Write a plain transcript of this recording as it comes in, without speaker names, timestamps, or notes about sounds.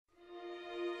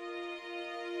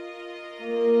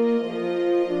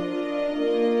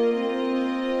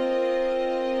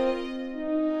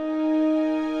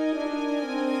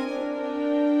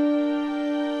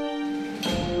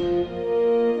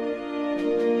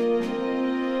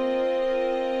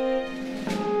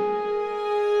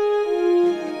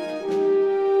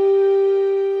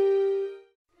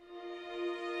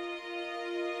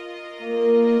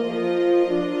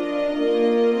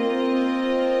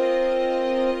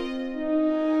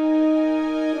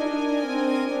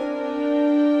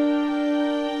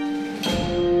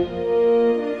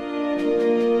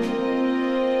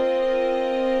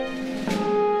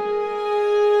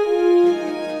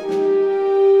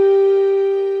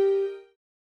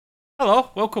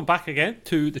Welcome back again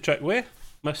to the Trickway,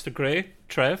 Mr. Gray,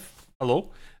 Trev.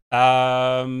 Hello.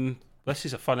 This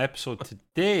is a fun episode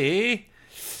today.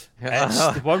 It's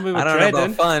the one we were dreading. Know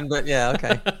about fun, but yeah,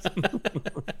 okay.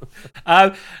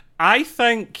 I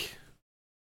think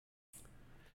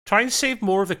try and save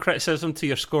more of the criticism to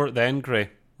your score at the end, Gray.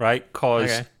 Right?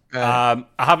 Because I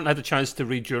haven't had a chance to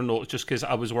read your notes just because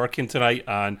I was working tonight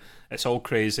and it's all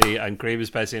crazy. And Gray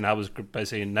was busy and I was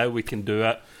busy, and now we can do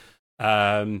it.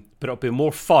 But it'll be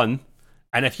more fun,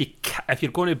 and if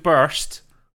you're going to burst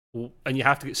and you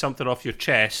have to get something off your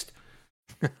chest,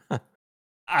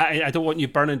 I don't want you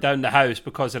burning down the house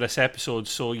because of this episode,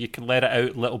 so you can let it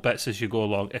out in little bits as you go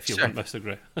along if you want, Mr.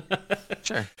 Gray.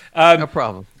 Sure, no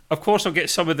problem. Of course, I'll get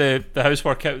some of the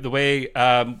housework out of the way.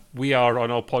 We are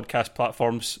on all podcast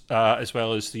platforms, as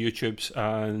well as the YouTubes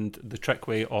and the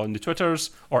Trickway on the Twitters,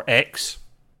 or X.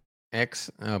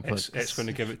 X going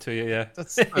to give it to you, yeah.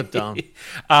 That's so dumb.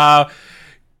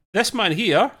 This man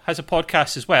here has a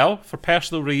podcast as well. For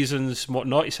personal reasons and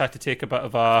whatnot, he's had to take a bit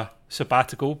of a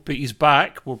sabbatical, but he's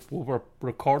back. We're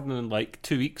recording in like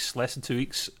 2 weeks, less than 2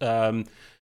 weeks, and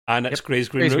it's Gray's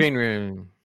Green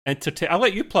Room. I'll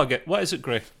let you plug it. What is it,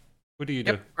 Gray? What do you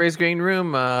do? Gray's Green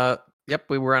Room.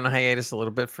 We were on a hiatus a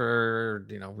little bit for,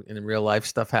 in real life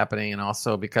stuff happening, and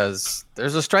also because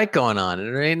there's a strike going on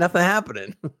and there ain't nothing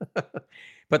happening.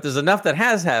 But there's enough that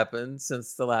has happened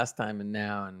since the last time and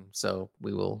now, and so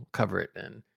we will cover it.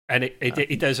 And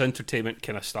it does entertainment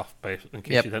kind of stuff, in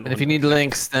case you didn't know. And if you need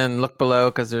links, then look below,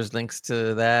 because there's links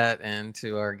to that and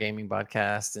to our gaming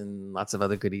podcast and lots of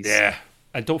other goodies. Yeah.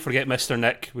 And don't forget Mr.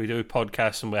 Nick. We do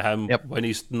podcasting with him when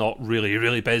he's not really,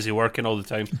 really busy working all the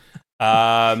time.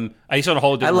 And he's on a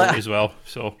holiday as well.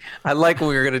 So I like when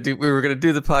we were gonna do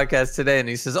the podcast today, and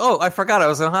he says, "Oh, I forgot I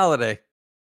was on holiday."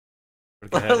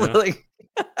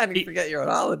 I didn't forget you're on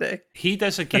holiday. He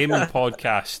does a gaming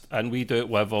podcast, and we do it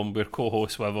with him. We're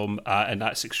co-hosts with him, and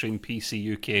that's Extreme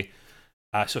PC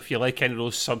UK. So if you like any of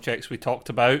those subjects we talked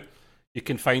about, you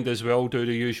can find us. We all do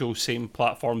the usual same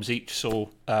platforms each.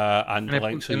 So and the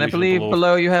links are I believe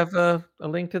below you have a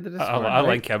link to the Discord. I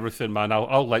link everything, man.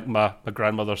 I'll link my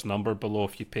grandmother's number below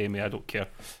if you pay me. I don't care.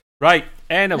 Right.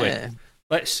 Anyway,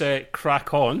 let's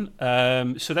crack on.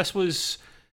 So this was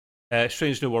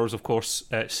Strange New Worlds, of course,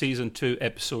 season 2,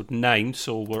 episode 9.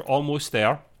 So we're almost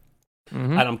there,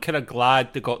 and I'm kind of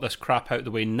glad they got this crap out of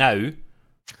the way now,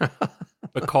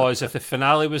 because if the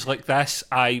finale was like this,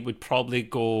 I would probably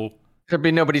go. There'd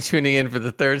be nobody tuning in for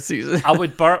the third season.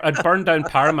 I'd burn down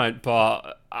Paramount,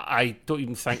 but I don't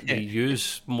even think they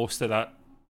use most of that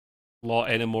lot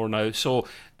anymore now. So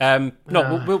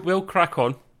we'll crack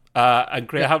on. And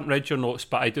Gray, I haven't read your notes,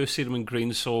 but I do see them in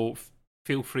green, so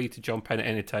feel free to jump in at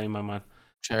any time, my man.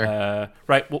 Sure.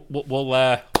 Right,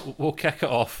 we'll kick it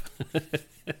off.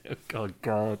 Oh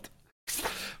God.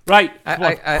 Right.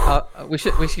 We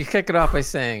should kick it off by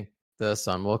saying, "The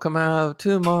sun will come out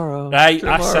tomorrow." Right,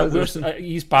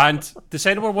 he's banned. Does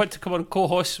anyone want to come on and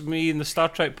co-host with me in the Star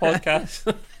Trek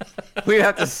podcast? We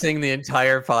have to sing the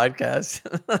entire podcast.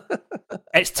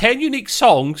 It's 10 unique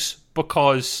songs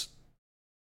because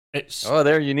it's... Oh,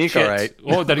 they're unique, shit. All right.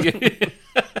 Oh, they're unique.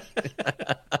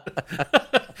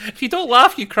 If you don't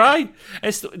laugh, you cry.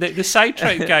 It's the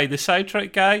sidetrack guy. The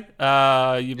sidetrack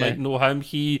guy, you might know him.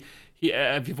 He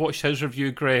if you've watched his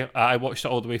review, Gray, I watched it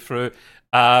all the way through.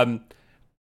 I'm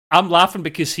laughing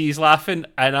because he's laughing,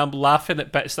 and I'm laughing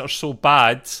at bits that are so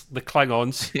bad, the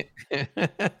Klingons.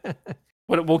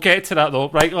 We'll get to that though,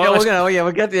 right? We'll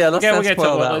get to that.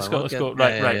 Let's go.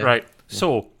 Right.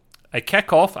 So I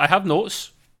kick off. I have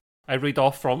notes I read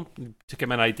off from to give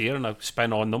me an idea, and I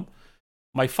spin on them.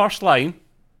 My first line: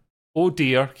 "Oh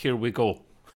dear, here we go."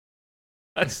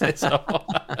 That's it.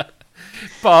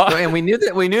 But and we knew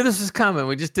this was coming.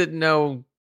 We just didn't know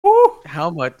how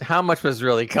much was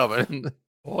really coming.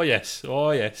 Oh yes. There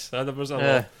was a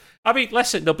lot. I mean,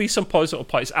 listen, there'll be some positive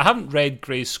points. I haven't read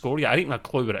Gray's score yet. I didn't have a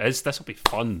clue what it is. This will be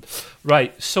fun.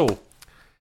 Right, so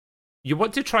you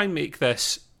want to try and make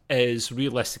this as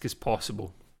realistic as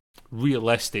possible.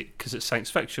 Realistic, because it's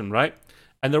science fiction, right?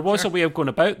 And there was a way of going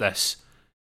about this,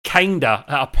 kinda,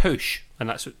 at a push, and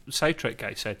that's what the Sci Trek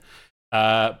guy said.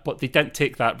 But they didn't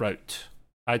take that route.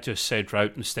 I just said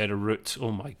route instead of route.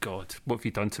 Oh my God, what have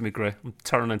you done to me, Gray? I'm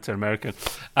turning into American.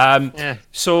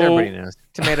 So everybody knows.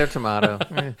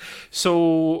 Tomato.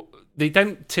 So they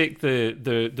didn't take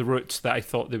the route that I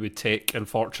thought they would take,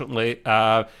 unfortunately.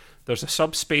 There's a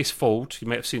subspace fold you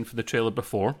might have seen from the trailer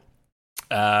before.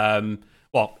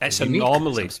 Well, it's an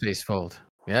anomaly. Subspace fold.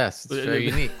 Yes, it's very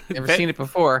unique. Never seen it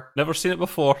before. Never seen it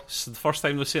before. It's the first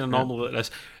time we've seen an anomaly like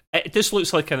this. It just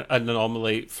looks like an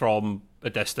anomaly from a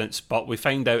distance, but we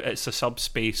find out it's a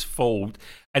subspace fold.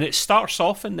 And it starts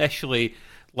off initially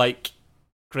like,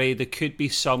 Gray, there could be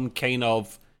some kind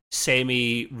of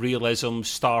semi-realism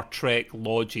Star Trek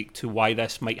logic to why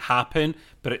this might happen,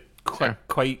 but it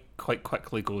quite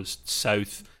quickly goes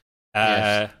south.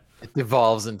 Yes. It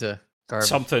devolves into garbage.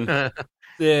 Something. I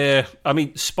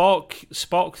mean,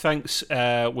 Spock thinks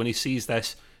when he sees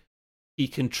this, he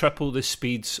can triple the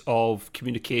speeds of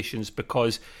communications,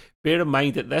 because bear in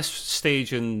mind at this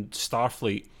stage in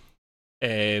Starfleet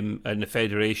and the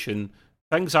Federation,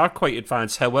 things are quite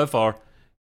advanced. However,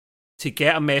 to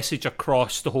get a message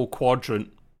across the whole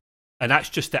quadrant, and that's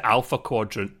just the Alpha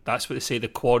Quadrant, that's what they say,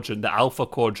 the Alpha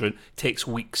Quadrant takes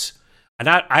weeks. And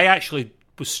I actually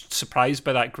was surprised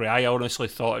by that, Gray. I honestly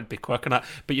thought it'd be quicker than that.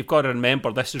 But you've got to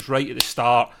remember, this is right at the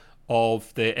start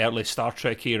of the early Star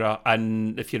Trek era,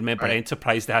 and if you remember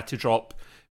Enterprise, they had to drop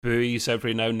buoys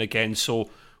every now and again, so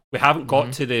we haven't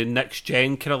got to the next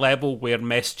gen kind of level where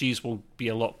messages will be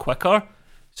a lot quicker.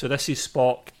 So this is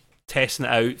Spock testing it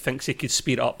out, thinks he could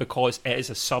speed it up because it is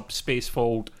a subspace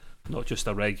fold, not just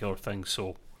a regular thing.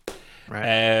 So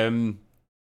I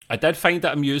did find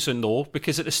it amusing though,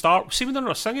 because at the start, see when they're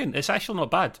not singing, it's actually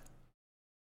not bad.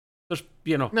 There's,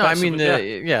 no, I mean,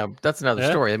 that's another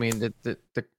story. I mean,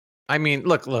 I mean,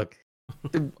 look.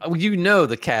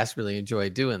 The cast really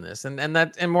enjoyed doing this,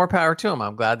 and more power to them.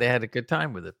 I'm glad they had a good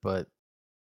time with it, but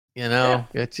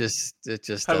it just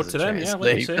power doesn't to them.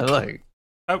 translate. Yeah, like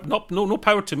no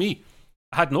power to me.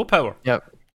 I had no power. Yep.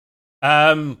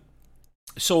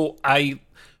 So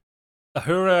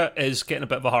Uhura is getting a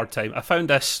bit of a hard time. I found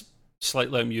this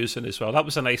slightly amusing as well. That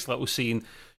was a nice little scene.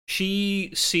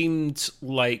 She seemed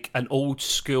like an old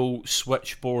school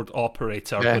switchboard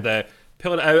operator with a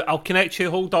pull it out, I'll connect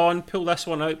you, hold on, pull this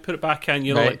one out, put it back in,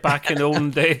 like back in the olden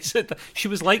days. She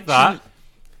was like that.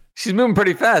 She's moving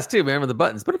pretty fast too, man, with the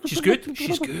buttons.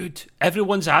 She's good.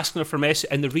 Everyone's asking her for message,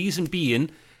 and the reason being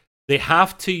they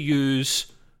have to use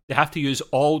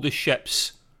all the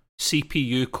ship's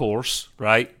CPU cores,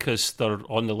 right? Because they're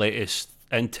on the latest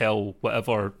Intel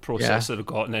whatever processor they've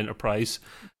got in Enterprise.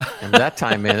 And that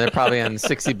time, man, they're probably on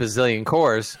 60 bazillion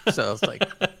cores. So it's like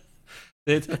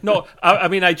no, I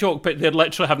mean, I joke, but they're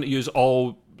literally having to use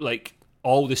all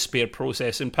the spare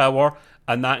processing power,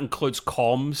 and that includes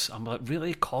comms. I'm like,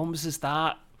 really? Comms is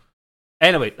that?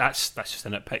 Anyway, that's just a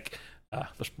nitpick.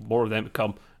 There's more of them to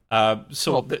come.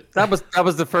 That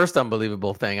was the first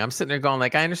unbelievable thing. I'm sitting there going,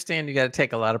 like, I understand you got to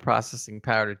take a lot of processing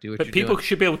power to do what you're doing. But people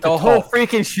should be able to talk. Whole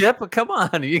freaking ship? Come on,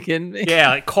 are you kidding me? Yeah,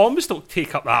 like, comms don't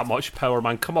take up that much power,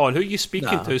 man. Come on, who are you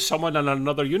speaking to? Someone in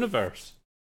another universe?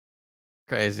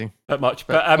 Crazy. Bit much.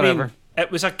 But I mean,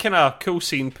 it was a kind of cool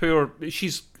scene.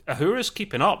 Uhura's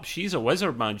keeping up. She's a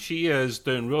wizard, man. She is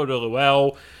doing really, really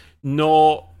well.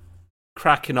 Not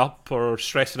cracking up or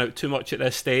stressing out too much at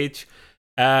this stage.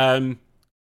 And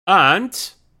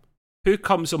who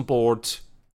comes on board?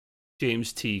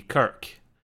 James T. Kirk.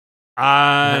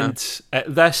 And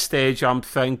at this stage, I'm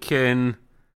thinking,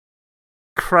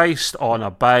 Christ on a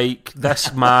bike.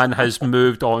 This man has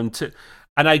moved on to...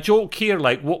 And I joke here,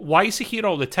 like, why is he here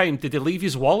all the time? Did he leave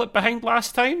his wallet behind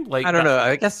last time? Like, I don't know.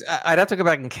 I guess I'd have to go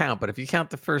back and count. But if you count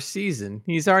the first season,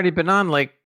 he's already been on,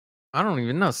 like, I don't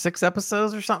even know, 6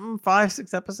 episodes or something? 5,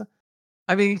 6 episodes?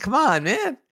 I mean, come on,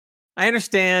 man. I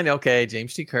understand, okay,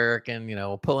 James T. Kirk, and,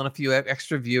 we'll pull in a few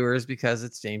extra viewers because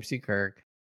it's James T. Kirk,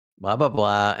 blah, blah,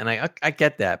 blah. And I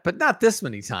get that, but not this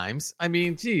many times. I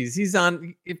mean, geez, he's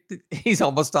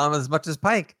almost on as much as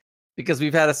Pike, because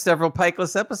we've had several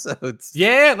Pikeless episodes.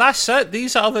 Yeah, that's it.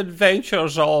 These are the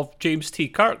adventures of James T.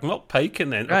 Kirk, not Pike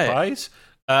in the Enterprise.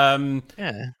 Right.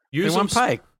 Use them,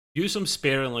 Pike. Use them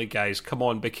sparingly, guys. Come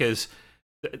on, because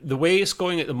the way it's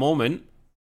going at the moment,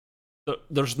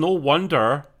 there's no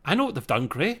wonder. I know what they've done,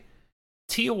 Gray.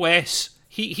 TOS,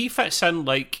 he fits in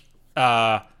like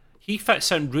he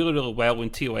fits in really, really well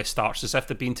when TOS starts, as if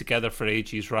they've been together for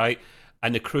ages, right?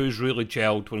 And the crew's really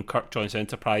gelled when Kirk joins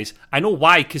Enterprise. I know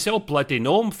why, because they all bloody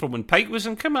know him from when Pike was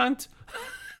in command.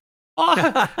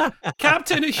 Oh,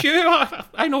 Captain, it's you.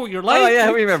 I know what you're like. Oh yeah,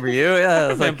 I remember you. Yeah, I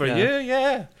remember you.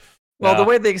 Yeah. Well, the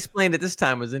way they explained it this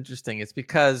time was interesting. It's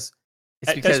because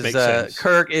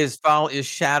Kirk is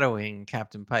shadowing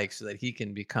Captain Pike so that he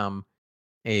can become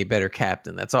a better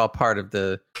captain. That's all part of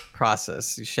the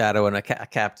process. You shadow a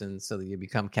captain so that you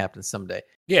become captain someday.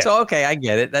 Yeah. So okay, I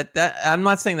get it. That I'm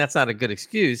not saying that's not a good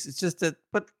excuse. It's just that,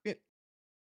 but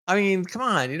I mean, come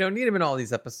on, you don't need him in all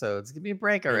these episodes. Give me a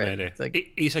break already. It's like,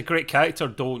 he's a great character.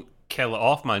 Don't kill it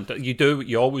off, man. You do what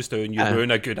you always do, and you ruin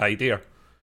a good idea.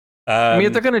 I mean,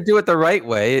 if they're going to do it the right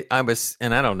way,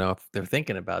 and I don't know if they're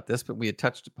thinking about this, but we had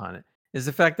touched upon it, is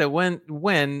the fact that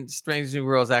when Strange New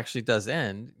Worlds actually does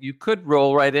end, you could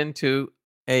roll right into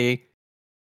a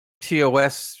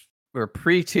TOS or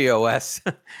pre-TOS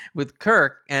with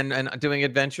Kirk and doing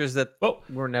adventures that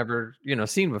were never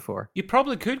seen before. You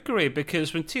probably could, Gray,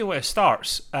 because when TOS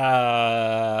starts,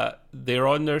 they're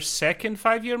on their second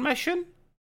 5-year mission.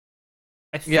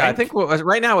 I think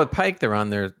right now with Pike, they're on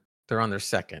their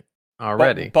second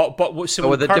already. But so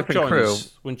with when a Kirk different crew.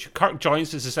 When Kirk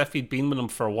joins, it's as if he'd been with them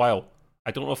for a while.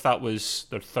 I don't know if that was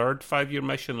their third 5-year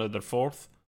mission or their fourth.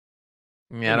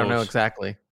 Yeah, I don't know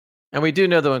exactly. And we do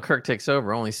know that when Kirk takes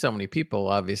over, only so many people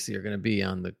obviously are going to be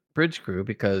on the bridge crew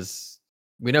because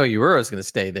we know Uhura's going to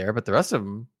stay there, but the rest of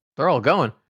them, they're all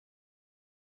going.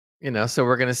 So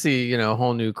we're going to see, a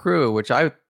whole new crew, which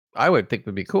I would think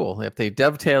would be cool. If they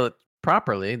dovetail it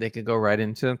properly, they could go right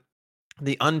into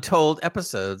the untold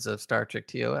episodes of Star Trek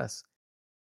TOS.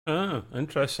 Oh,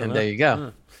 interesting. And there you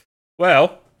go.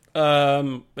 Well,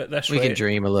 at this we can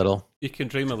dream a little. You can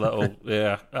dream a little,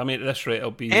 yeah. I mean, at this rate,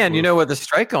 it'll be. And with the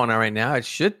strike going on right now, it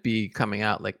should be coming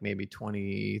out like maybe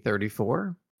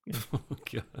 2034.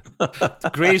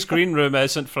 Gray's Green Room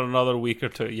isn't for another week or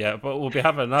two yet, but we'll be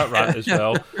having that rant as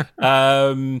well.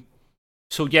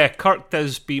 So yeah, Kirk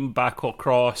does beam back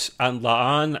across, and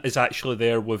La'an is actually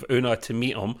there with Una to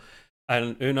meet him.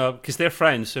 And Una, because they're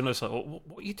friends, Una's like,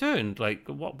 what are you doing? Like,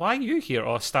 why are you here?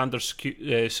 Oh, standard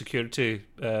security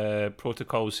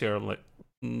protocols here. I'm like,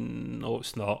 no,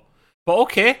 it's not. But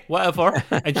okay, whatever.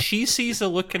 And she sees the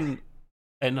look in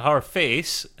her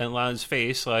face, in La'an's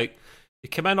face, like, you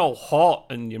come in all hot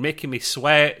and you're making me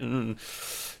sweat and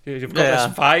you've got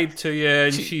this vibe to you,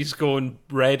 and she's going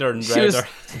redder and redder.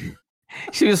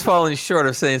 She was falling short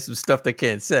of saying some stuff they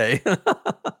can't say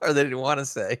or they didn't want to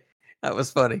say. That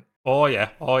was funny. Oh yeah.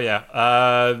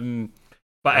 But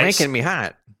it's making me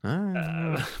hot.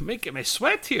 Making me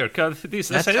sweat here because this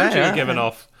energy you're giving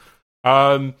off.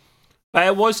 But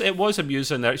it was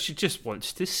amusing there. She just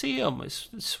wants to see him. It's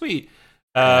sweet.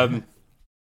 And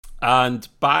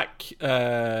back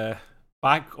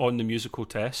on the musical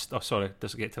test. Oh, sorry,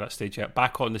 doesn't get to that stage yet.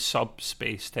 Back on the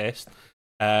Subspace test.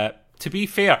 To be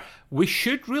fair, we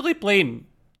should really blame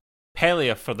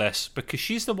Pelia for this because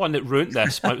she's the one that ruined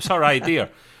this. It's her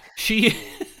idea. She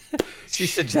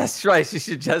suggests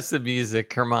the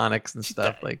music, harmonics and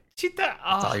stuff. It's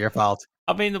all your fault.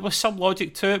 I mean, there was some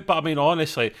logic to it, but I mean,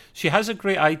 honestly, she has a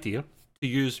great idea to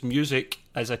use music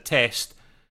as a test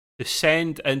to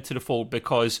send into the fold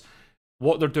because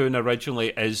what they're doing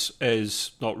originally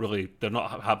is not really, they're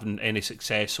not having any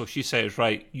success. So she says,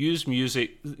 right, use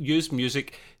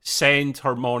music, send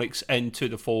harmonics into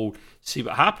the fold, see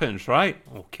what happens, right?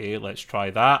 Okay, let's try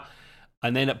that.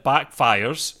 And then it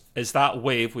backfires as that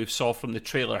wave we saw from the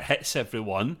trailer hits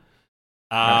everyone.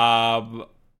 And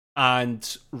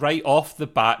right off the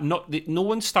bat, no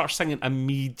one starts singing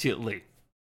immediately.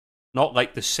 Not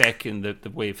like the second the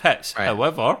wave hits. Right.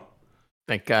 However,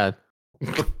 thank God.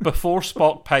 Before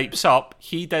Spock pipes up,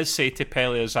 he does say to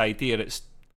Pelia's idea, it's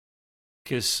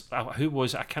because who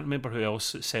was it? I can't remember who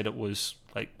else that said it was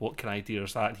like, what kind of idea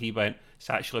is that? And he went, it's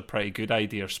actually a pretty good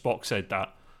idea. Spock said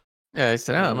that. Yeah, I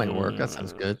said, that might work. That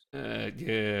sounds good.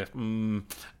 Yeah.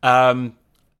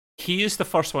 He is the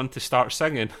first one to start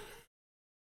singing.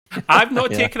 I've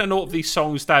not taken a note of these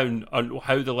songs down on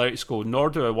how the lyrics go, nor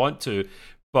do I want to,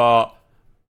 but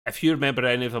if you remember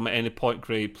any of them at any point,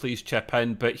 Gray, please chip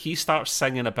in. But he starts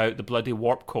singing about the bloody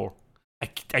warp core.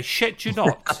 I shit you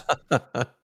not.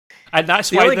 And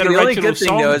that's why the only original good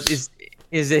thing, though,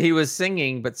 is that he was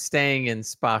singing but staying in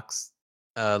Spock's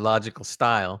logical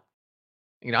style.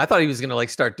 I thought he was going to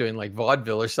start doing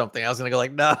vaudeville or something. I was going to go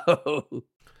no.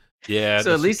 Yeah.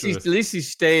 So at least he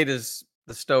stayed as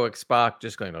the stoic Spock,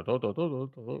 just going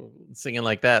singing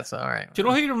like that. So all right. Do you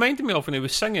know who he reminded me of when he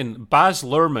was singing? Baz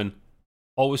Luhrmann.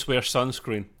 Always Wear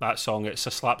Sunscreen. That song. It's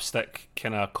a slapstick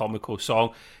kind of comical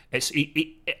song. It's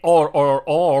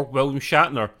or William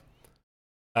Shatner.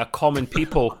 Common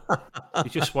people. You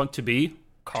just want to be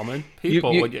common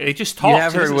people. He just talks. You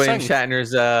have heard William sing.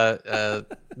 Shatner's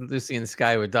Lucy in the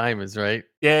Sky with Diamonds, right?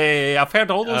 Yeah. I've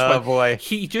heard all those. Oh boy,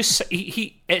 he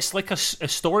it's like a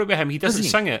story with him. He doesn't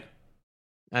sing it.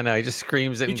 I know. He just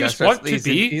screams it. You just want to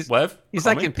be with. He's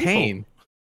like in pain.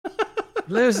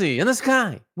 Lucy in the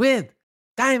sky with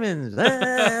diamonds.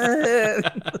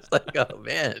 It's like, oh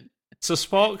man. So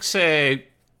Spock's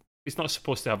he's not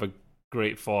supposed to have a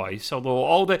great voice,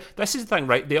 although this is the thing,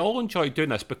 right? They all enjoy doing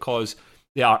this because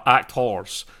they are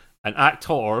actors, and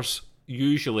actors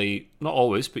usually, not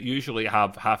always, but usually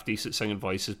have half decent singing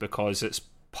voices because it's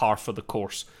par for the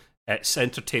course. It's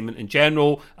entertainment in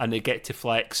general, and they get to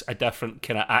flex a different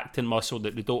kind of acting muscle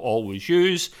that they don't always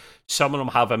use. Some of them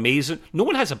have amazing. No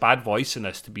one has a bad voice in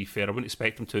this, to be fair. I wouldn't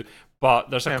expect them to, but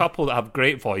there's a couple that have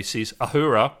great voices.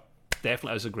 Uhura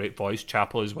definitely has a great voice.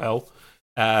 Chapel as well.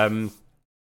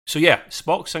 So yeah,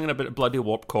 Spock singing about a bloody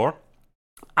warp core.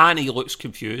 Annie looks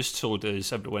confused, so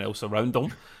does everyone else around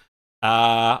them.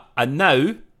 And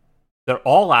now they're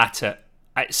all at it.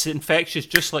 It's infectious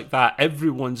just like that.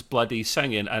 Everyone's bloody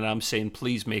singing, and I'm saying,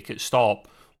 please make it stop.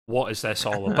 What is this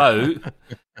all about?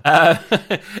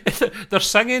 They're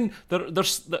singing.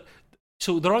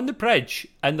 So they're on the bridge,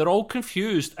 and they're all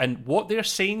confused, and what they're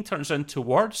saying turns into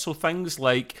words. So things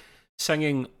like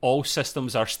singing "All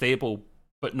systems are stable,"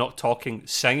 but not talking,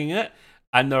 singing it,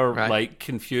 and they're like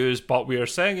confused, but we're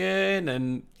singing,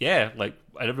 and and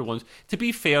everyone's. To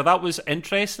be fair, that was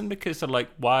interesting because they're like,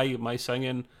 "Why am I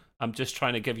singing? I'm just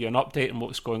trying to give you an update on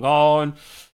what's going on."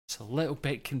 It's a little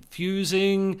bit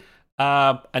confusing,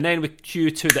 and then we cue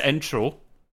to the intro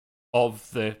of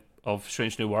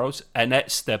Strange New Worlds, and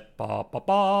it's the ba ba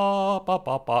ba ba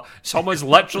ba ba. Someone's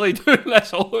literally doing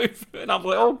this all the way through, and I'm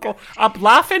like, oh god, I'm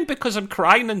laughing because I'm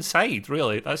crying inside.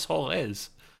 Really, that's all it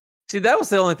is. See, that was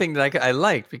the only thing that I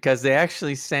liked because they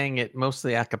actually sang it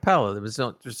mostly a cappella. There was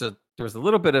a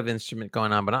little bit of instrument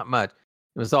going on, but not much.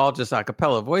 It was all just a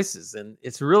cappella voices, and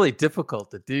it's really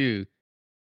difficult to do,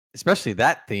 especially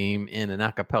that theme in an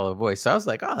a cappella voice. So I was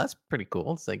like, oh, that's pretty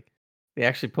cool. It's like they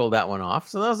actually pulled that one off,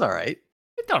 so that was all right.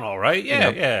 It done all right,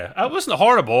 yeah. It wasn't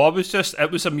horrible.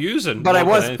 It was amusing. But I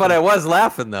was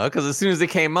laughing though, because as soon as it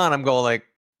came on, I'm going like,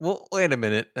 well, wait a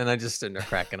minute, and I just started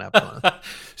cracking up on it.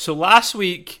 So last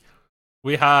week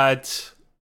we had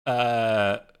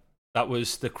that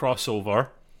was the crossover.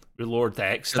 Lower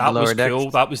decks. That was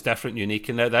cool. That was different, unique.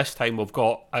 And now this time we've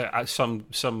got some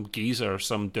geezer,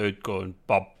 some dude going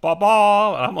ba ba ba.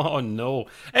 I'm like, oh no.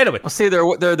 Anyway, well, see, there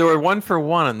were 1 for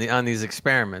 1 on these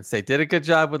experiments. They did a good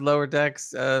job with lower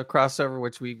decks crossover,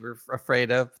 which we were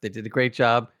afraid of. They did a great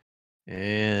job.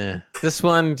 Yeah, this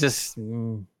one just. I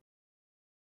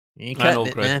know,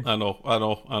 Gray. I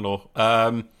know.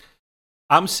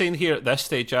 I'm saying here at this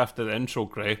stage after the intro,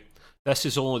 Gray. This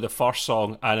is only the first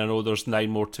song, and I know there's 9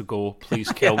 more to go.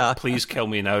 Please kill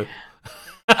me now.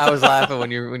 I was laughing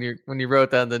when you wrote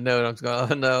down the note. I was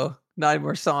going, oh no, 9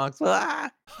 more songs.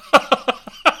 I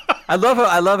love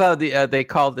how they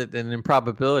called it an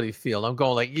improbability field. I'm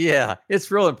going like, yeah,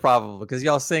 it's real improbable because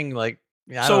y'all sing like,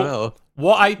 I don't know.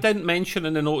 What I didn't mention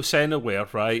in the notes anywhere,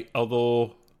 right?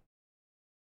 Although,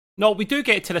 no, we do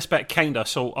get to this bit kinda.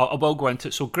 So I will go into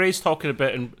it. So Gray's talking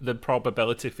about in the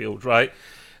probability field, right?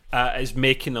 Is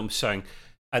making them sing,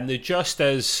 and there just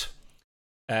is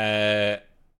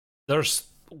there's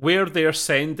where they're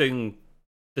sending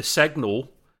the signal,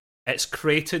 it's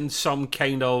creating some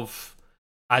kind of,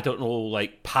 I don't know,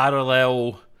 like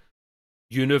parallel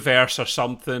universe or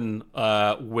something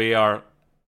where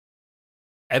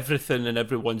everything and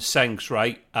everyone sings,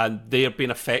 right? And they're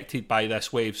being affected by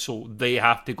this wave, so they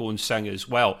have to go and sing as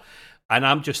well. And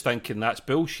I'm just thinking that's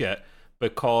bullshit.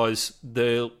 Because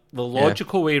the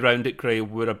logical way around it, Gray,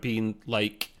 would have been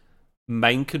like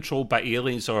mind controlled by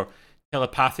aliens or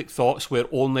telepathic thoughts where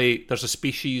only there's a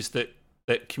species that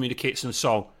communicates in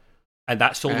song. And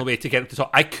that's the only way to get them to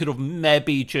talk. I could have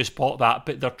maybe just bought that,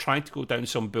 but they're trying to go down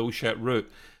some bullshit route,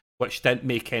 which didn't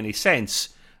make any sense.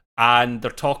 And they're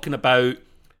talking about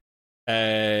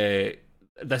the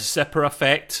zipper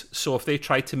effect. So if they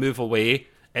try to move away,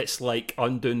 it's like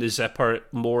undoing the zipper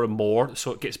more and more,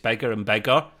 so it gets bigger and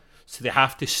bigger. So they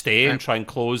have to stay and try and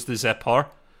close the zipper.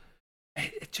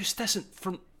 It just isn't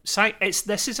from science.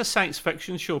 This is a science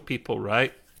fiction show, people,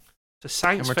 right? It's a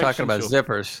science fiction show. And we're talking about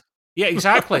zippers. Yeah,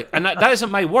 exactly. And that isn't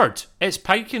my word. It's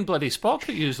Pike and bloody Spock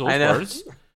that use those words.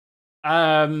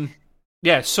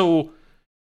 Yeah, so...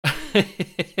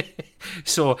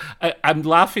 So I'm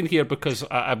laughing here because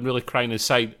I'm really crying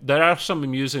inside. There are some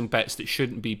amusing bits that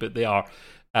shouldn't be, but they are.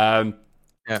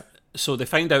 So they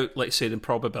find out, let's say, the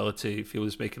improbability field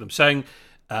is making them sing.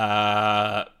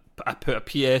 But I put a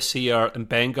PS here, and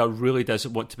Benga really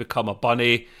doesn't want to become a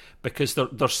bunny because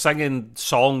they're singing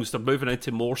songs, they're moving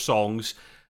into more songs,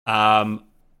 and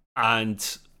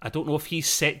I don't know if he's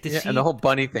set. And the whole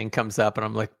bunny thing comes up, and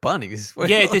I'm like, bunnies?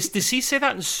 Yeah, does he say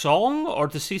that in song, or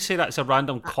does he say that as a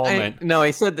random comment? No,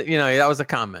 he said that. That was a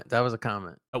comment. That was a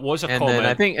comment. It was a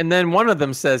comment. Then and then one of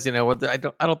them says, I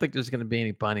don't think there's going to be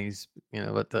any bunnies.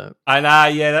 With the.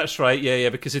 Yeah, that's right. Yeah,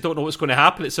 because they don't know what's going to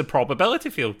happen. It's a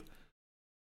probability field.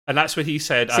 And that's what he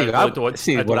said.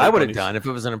 What I would have done if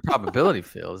it was an improbability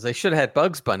field is they should have had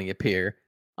Bugs Bunny appear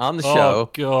on the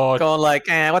show, going like,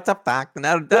 "What's up, Doc?" And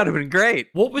that'd have been great.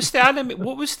 What was the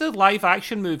What was the live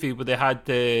action movie where they had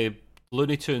the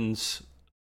Looney Tunes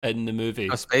in the movie?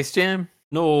 Space Jam?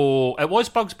 No, it was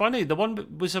Bugs Bunny. The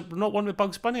one was not one with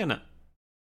Bugs Bunny in it,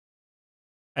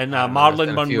 and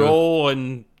Marilyn Monroe,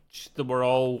 and they were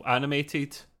all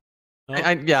animated. No?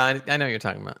 I know what you're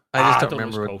talking about. I just don't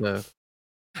remember what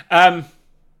the.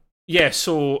 Yeah,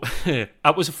 so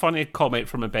that was a funny comment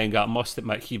from Mbenga. I must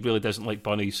admit, he really doesn't like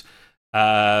bunnies.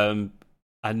 And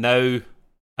now,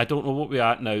 I don't know what we're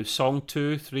at now. Song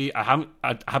 2, 3. I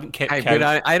haven't kept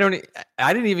count. I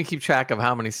didn't even keep track of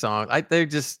how many songs. They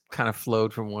just kind of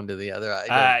flowed from one to the other.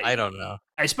 I don't know.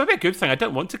 It's maybe a good thing. I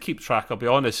didn't want to keep track. I'll be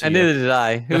honest. And neither did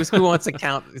I. Who wants to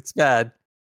count? It's bad.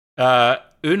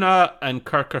 Una and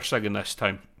Kirk are singing this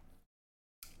time,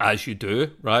 as you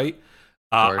do, right?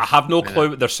 I have no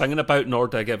clue what they're singing about, nor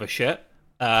do I give a shit.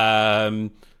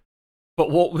 But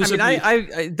what was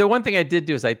the one thing I did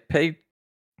do is I paid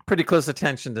pretty close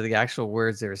attention to the actual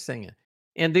words they were singing.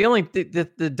 And the only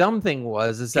the dumb thing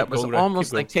was that was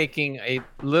almost like taking a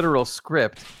literal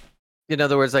script. In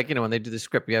other words, like, when they do the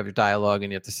script, you have your dialogue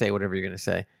and you have to say whatever you're going to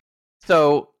say.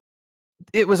 So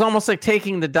it was almost like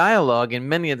taking the dialogue in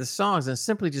many of the songs and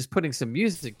simply just putting some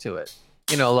music to it.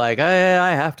 Like,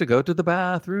 I have to go to the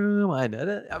bathroom. I did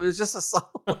it. I was just a song.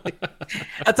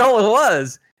 That's all it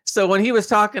was. So when he was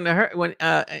talking to her, when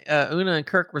Una and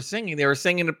Kirk were singing, they were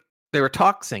talking.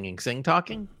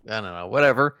 I don't know,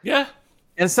 whatever. Yeah.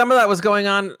 And some of that was going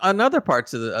on other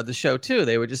parts of the show too.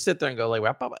 They would just sit there and go like,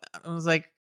 I was like,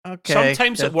 okay.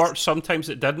 Sometimes it worked, sometimes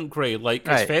it didn't. Great. Like,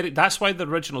 right. That's why the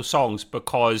original songs,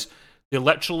 because they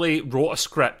literally wrote a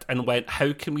script and went,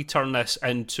 how can we turn this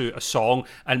into a song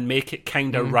and make it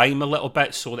kind of rhyme a little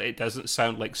bit so that it doesn't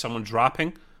sound like someone's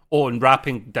rapping? Oh, and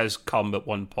rapping does come at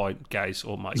one point, guys.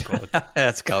 Oh, my God.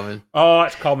 That's coming. Oh,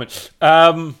 it's coming.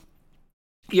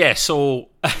 Yeah, so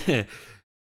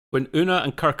when Una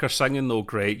and Kirk are singing, though,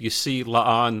 great, you see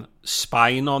La'an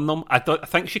spying on them. I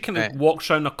think she kind of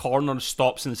walks around a corner and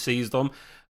stops and sees them.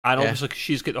 And obviously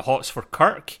she's got the hots for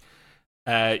Kirk.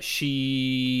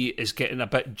 She is getting a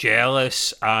bit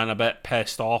jealous and a bit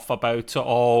pissed off about it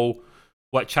all,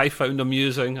 which I found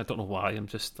amusing. I don't know why. I'm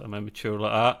immature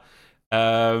like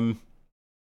that.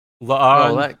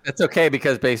 That's okay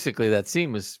because basically that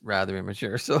scene was rather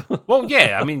immature. So well,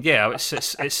 yeah. I mean, yeah.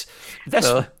 It's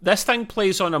this thing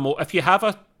plays on if you have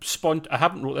I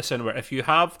haven't wrote this anywhere. If you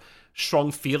have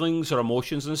strong feelings or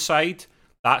emotions inside,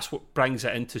 that's what brings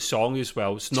it into song as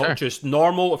well. It's not just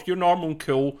normal. If you're normal and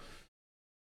cool,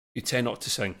 you tend not to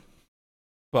sing.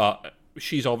 But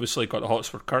she's obviously got the hots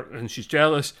for Kirk and she's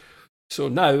jealous. So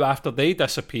now, after they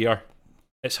disappear,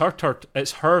 it's her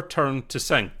turn to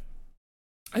sing.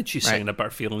 And she's singing about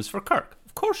her feelings for Kirk.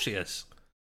 Of course she is.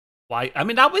 Why? I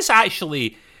mean, that was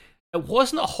actually... It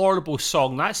wasn't a horrible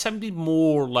song. That sounded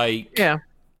more like... Yeah.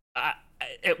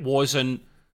 It wasn't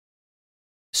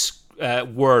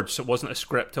words. It wasn't a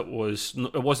script. It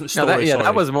wasn't story.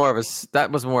 That was more of a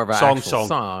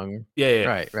song. Yeah.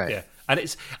 Right. Yeah.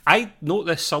 And I note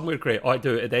this somewhere great. I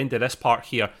do it at the end of this part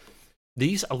here.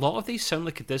 A lot of these sound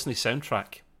like a Disney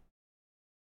soundtrack.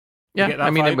 Yeah, I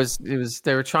mean, vibe? It was.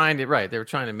 They were trying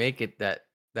to make it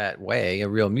that way, a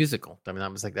real musical. I mean,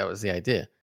 that was the idea.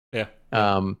 Yeah.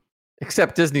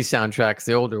 Except Disney soundtracks,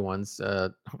 the older ones,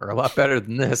 are a lot better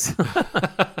than this.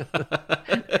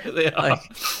 They are.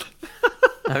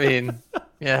 I mean,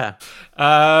 yeah.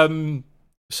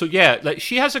 So yeah, like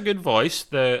she has a good voice,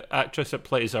 the actress that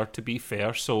plays her, to be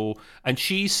fair. So, and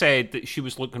she said that she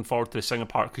was looking forward to the singing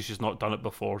part because she's not done it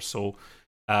before. So,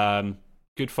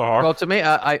 good for her. Well, to me,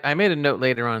 I made a note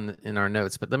later on in our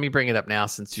notes, but let me bring it up now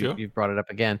since you've brought it up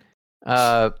again.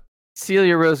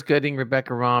 Celia Rose Gooding,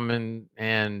 Rebecca Rahman,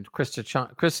 and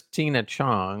Christina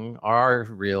Chong are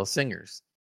real singers.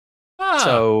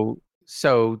 So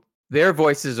their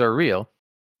voices are real.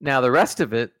 Now, the rest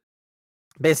of it,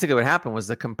 basically what happened was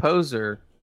the composer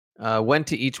went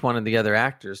to each one of the other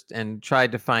actors and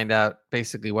tried to find out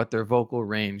basically what their vocal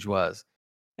range was.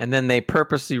 And then they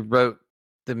purposely wrote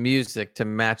the music to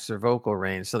match their vocal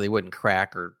range so they wouldn't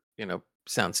crack or,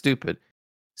 sound stupid.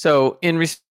 So in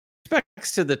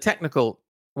respects to the technical,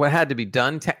 what had to be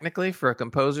done technically for a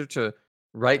composer to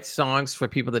write songs for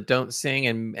people that don't sing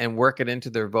and work it into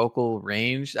their vocal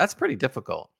range, that's pretty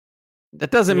difficult.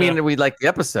 That doesn't mean that we like the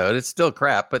episode. It's still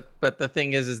crap. But the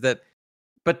thing is that,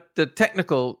 but the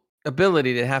technical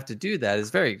ability to have to do that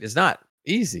is not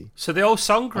easy. So they all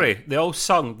sung, Gray. They all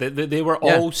sung. They were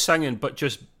all singing, but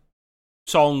just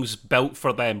songs built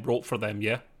for them, wrote for them.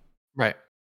 Yeah. Right.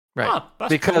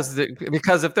 Because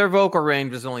if their vocal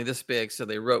range was only this big, so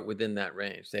they wrote within that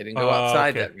range. They didn't go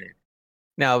outside that range.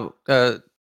 Now,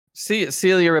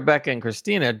 Celia, Rebecca, and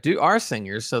Christina are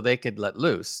singers, so they could let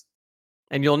loose.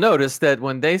 And you'll notice that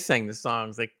when they sang the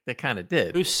songs, they kind of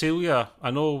did. Who's Celia?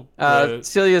 I know.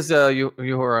 Celia's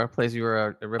Uhura plays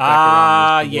Uhura.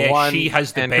 Rebecca she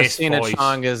has the best Christina voice.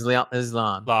 Chong is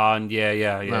Lan. Lan,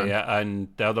 yeah. And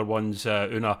the other one's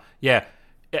Una. Yeah.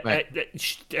 Right.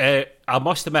 I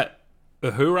must admit,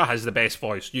 Uhura has the best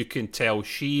voice. You can tell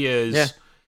she is. Yeah.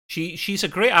 She's a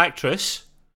great actress.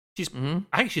 I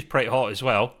think she's pretty hot as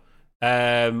well.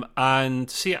 And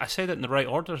see, I said it in the right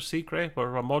order. See, Gray,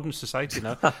 we're a modern society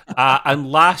now.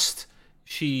 And last,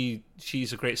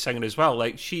 she's a great singer as well.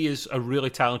 Like, she is a really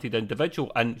talented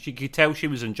individual, and you could tell she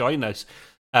was enjoying this.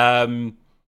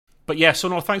 But yeah, so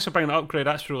no, thanks for bringing it up, Gray.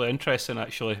 That's really interesting,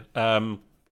 actually.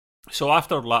 So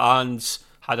after La'an's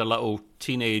had a little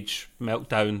teenage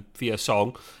meltdown via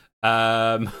song.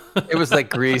 It was like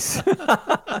Grease.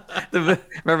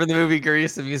 Remember the movie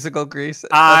Grease, the musical Grease?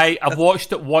 I've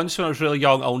watched it once when I was really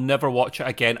young. I'll never watch it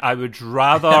again. I would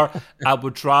rather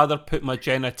put my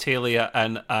genitalia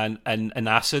in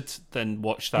acid than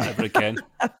watch that ever again.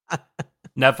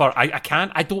 Never. I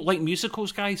can't. I don't like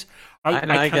musicals, guys. I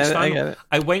can't stand them.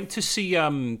 I went to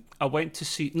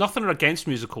see nothing against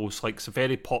musicals. Like, it's a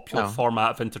very popular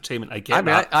format of entertainment.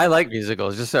 I like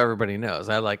musicals, just so everybody knows.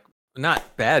 I like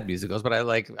not bad musicals, but I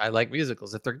like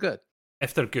musicals if they're good.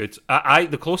 If they're good,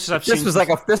 the closest I've seen.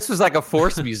 This was like a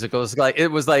forced musical. It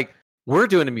was like we're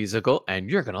doing a musical and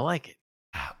you're gonna like it.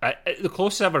 The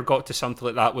closest I ever got to something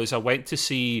like that was I went to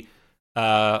see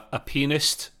a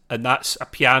pianist, and that's a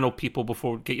piano. People,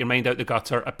 before get your mind out the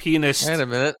gutter, a pianist. Wait a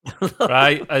minute,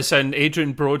 right? As in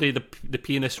Adrian Brody, the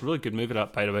pianist. Really good movie,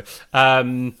 that, by the way.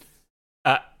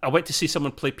 I went to see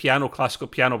someone play classical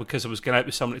piano, because I was going out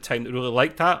with someone at the time that really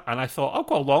liked that, and I thought, I'll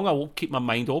go along, I will keep my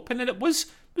mind open, and it was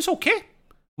okay.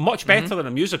 Much better than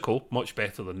a musical, much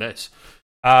better than this.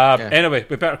 Anyway,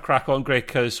 we better crack on, Greg,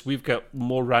 because we've got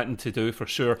more ranting to do for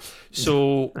sure.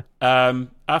 So,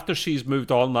 after she's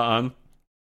moved on,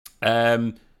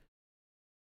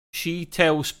 she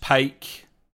tells Pike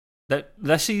that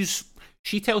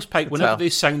she tells Pike whenever they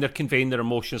sing, they're conveying their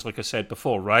emotions, like I said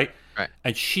before, right? Right.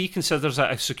 And she considers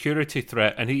that a security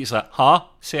threat, and he's like, huh?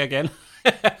 Say again?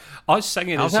 Us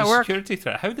singing is a security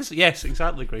threat. How does it? Yes,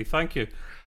 exactly, Gray. Thank you.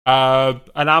 And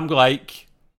I'm like,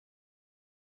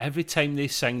 every time they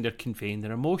sing, they're conveying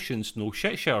their emotions. No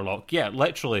shit, Sherlock. Yeah,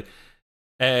 literally.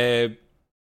 It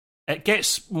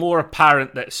gets more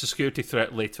apparent that it's a security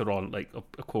threat later on, like,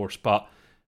 of course, but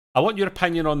I want your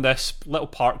opinion on this little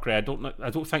part, Gray. I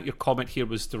don't think your comment here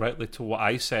was directly to what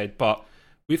I said, but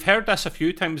we've heard this a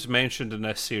few times mentioned in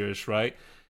this series, right?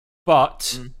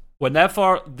 But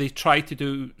whenever they try to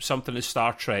do something in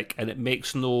Star Trek and it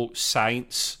makes no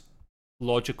science,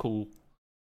 logical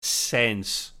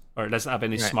sense, or it doesn't have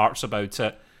any smarts about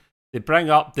it, they bring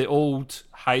up the old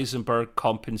Heisenberg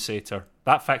compensator.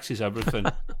 That fixes everything.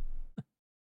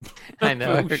 I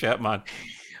know. Bullshit, man.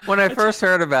 When I first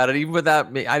heard about it, even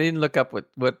without me, I didn't look up what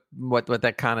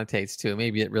that connotates to.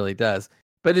 Maybe it really does,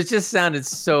 but it just sounded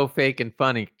so fake and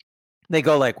funny. They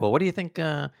go like, "Well, what do you think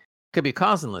could be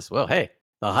causing this?" Well, hey,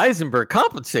 the Heisenberg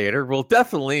compensator will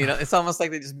definitely. It's almost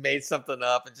like they just made something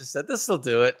up and just said, "This will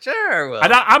do it." Sure. Well.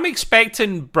 And I'm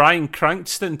expecting Bryan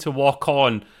Cranston to walk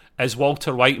on as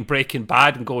Walter White in Breaking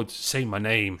Bad and go, "Say my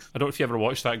name." I don't know if you ever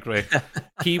watched that, Gray.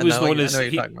 He was known as.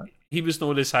 He was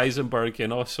known as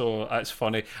Heisenberg, so that's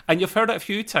funny. And you've heard it a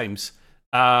few times.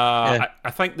 I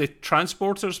think the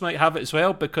transporters might have it as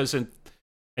well, because in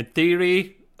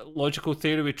theory, logical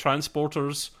theory with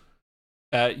transporters,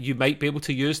 you might be able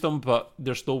to use them, but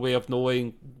there's no way of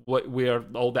knowing where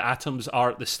all the atoms are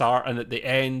at the start and at the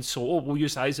end. So, we'll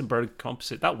use Heisenberg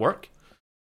composite. That work?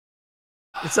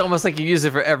 It's almost like you use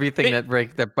it for everything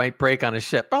that might break on a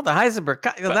ship. Oh, the Heisenberg,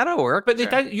 that'll work. But they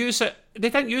didn't use it. They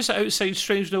didn't use it outside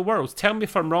Strange New Worlds. Tell me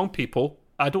if I'm wrong, people.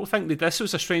 I don't think this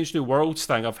was a Strange New Worlds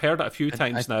thing. I've heard it a few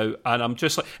times now, and I'm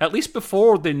just like, at least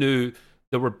before they knew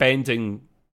they were bending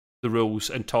the rules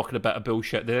and talking about a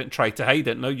bullshit, they didn't try to hide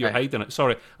it. Now you're hiding it.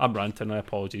 Sorry, I'm ranting.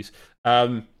 Apologies.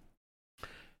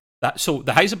 So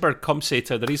the Heisenberg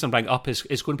compensator, the reason I bring it up is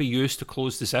going to be used to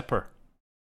close the zipper.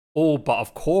 Oh, but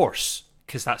of course,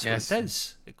 because that's what it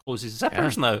does. It closes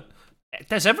zippers now. It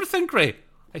does everything, Gray.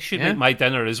 It should make my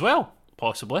dinner as well,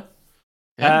 possibly.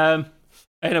 Yeah.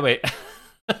 Anyway.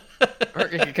 Or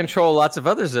you can control lots of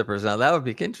other zippers now. That would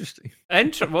be interesting.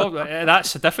 Well,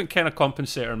 that's a different kind of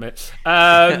compensator, mate.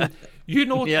 You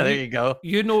know, there you go.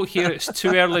 You know, here it's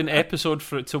too early in the episode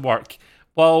for it to work.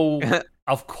 Well,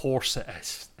 of course it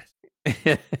is.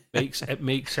 It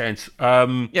makes sense.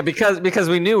 Because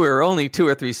we knew we were only 2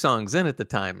 or 3 songs in at the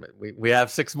time. We have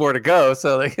 6 more to go,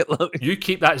 so they get you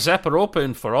keep that zipper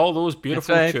open for all those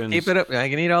beautiful tunes. Keep it up. I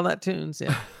can eat all that tunes.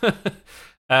 Yeah.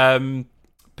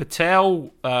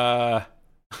 Patel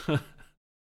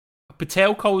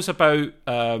calls about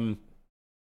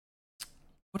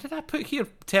what did I put here?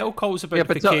 Patel calls about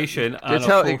vacation.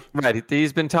 Right.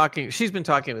 She's been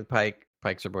talking with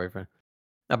Pike's her boyfriend,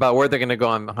 about where they're going to go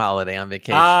on holiday, on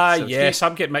vacation. Yes,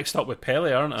 I'm getting mixed up with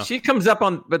Pele, aren't I? She comes up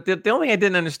on, but the only thing I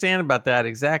didn't understand about that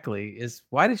exactly is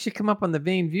why did she come up on the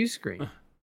main view screen?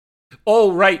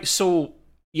 Oh, right. So,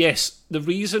 yes, the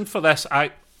reason for this,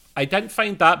 I didn't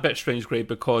find that bit strange, Gray,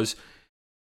 because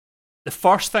the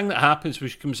first thing that happens when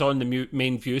she comes on the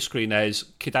main view screen is,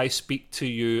 could I speak to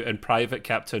you in private,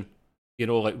 Captain? You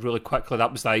know, like really quickly.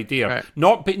 That was the idea. Right.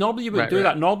 But normally you wouldn't do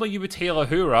that. Normally you would hail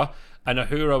Ahura, and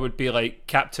Ahura would be like,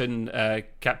 Captain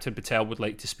Patel would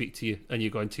like to speak to you, and you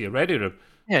go into your ready room.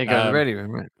 Yeah, you go to the ready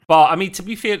room, right. But, I mean, to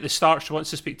be fair, at the start, she wants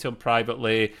to speak to him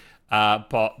privately,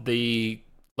 but they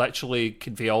literally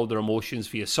convey all their emotions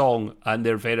via song, and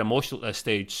they're very emotional at this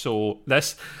stage. So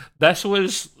this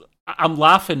was... I'm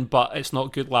laughing, but it's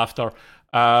not good laughter.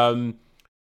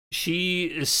 She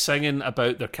is singing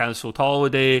about their cancelled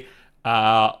holiday.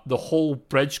 The whole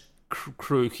bridge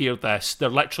crew hear this. They're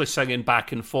literally singing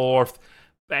back and forth.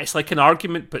 It's like an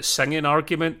argument, but singing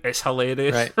argument. It's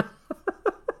hilarious. Right.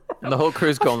 And the whole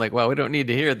crew's going like, well, we don't need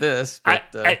to hear this. But,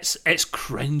 it's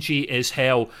cringy as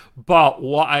hell. But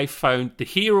what I found, the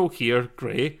hero here,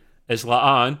 Gray, is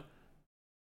La'an,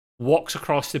 walks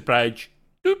across the bridge,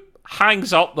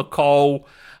 hangs up the call,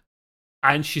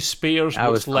 and she spares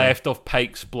what's left of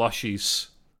Pike's blushes.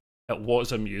 It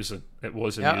was amusing. It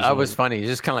was amusing. Yeah, that was funny.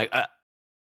 Just kind of like,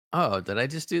 oh, did I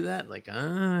just do that? Like,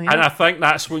 yeah. And I think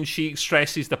that's when she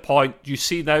stresses the point. You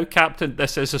see now, Captain,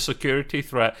 this is a security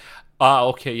threat.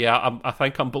 Okay, yeah, I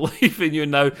think I'm believing you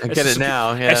now. I get it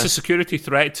now. Yeah. It's a security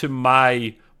threat to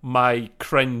my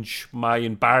cringe, my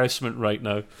embarrassment right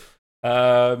now.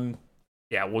 Yeah,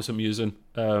 it was amusing.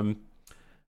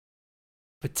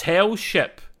 Patel's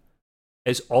ship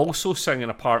is also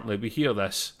singing. Apparently, we hear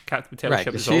this. Captain Patel's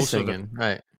ship is also singing.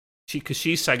 Right. Because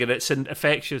she's singing. It's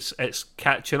infectious. It's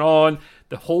catching on.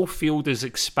 The whole field is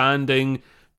expanding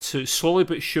to slowly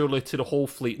but surely to the whole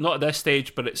fleet. Not at this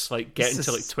stage, but it's like getting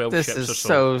to like 12 ships or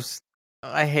so.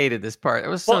 I hated this part. It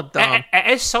was so dumb.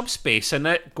 It is subspace and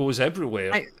it goes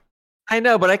everywhere. I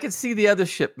know, but I could see the other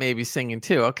ship maybe singing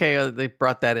too. Okay, they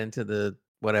brought that into the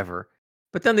whatever.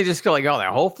 But then they just go like, oh,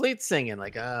 their whole fleet's singing.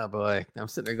 Like, oh boy. I'm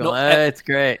sitting there going, it's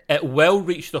great. It will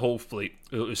reach the whole fleet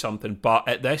or something, but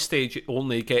at this stage it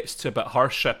only gets to about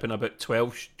her ship and about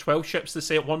 12 ships, they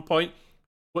say at one point.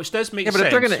 Which does make sense. Yeah,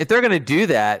 but if they're gonna do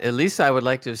that, at least I would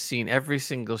like to have seen every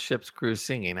single ship's crew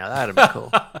singing. Now that'd be cool.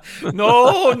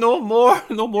 No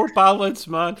more ballads,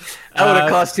 man. That would have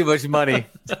cost too much money.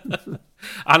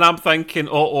 And I'm thinking,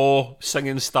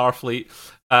 singing Starfleet.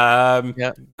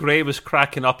 Gray was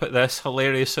cracking up at this,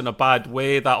 hilarious in a bad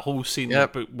way. That whole scene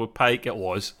with Pike,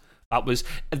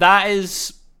 that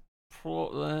is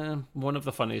one of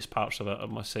the funniest parts of it, I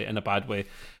must say, in a bad way.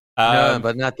 No,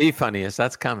 but not the funniest.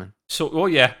 That's coming. So,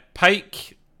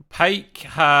 Pike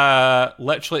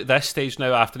literally at this stage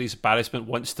now, after his embarrassment,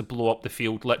 wants to blow up the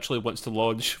field. Literally wants to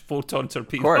launch photon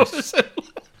torpedoes.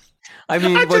 I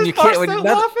mean, the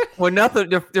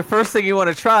first thing you want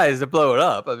to try is to blow it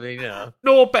up. I mean,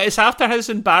 No, but it's after his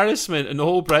embarrassment and the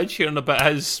whole bridge hearing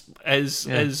about his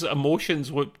emotions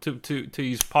to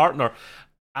his partner.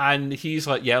 And he's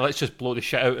like, yeah, let's just blow the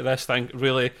shit out of this thing.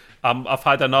 Really, I've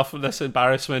had enough of this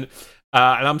embarrassment.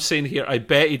 And I'm saying here, I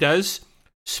bet he does.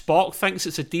 Spock thinks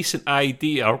it's a decent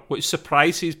idea, which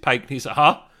surprises Pike. And he's like,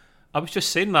 I was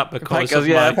just saying that because of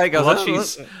my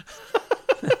blushes.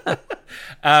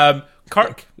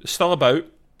 Kirk is still about.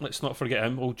 Let's not forget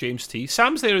him. Old James T.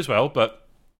 Sam's there as well, but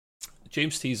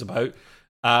James T's about.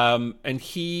 And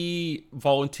he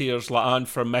volunteers La'an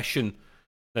for a mission.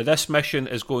 Now, this mission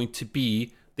is going to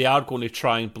be, they are going to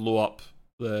try and blow up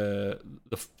the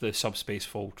subspace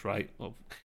fault, right? Well,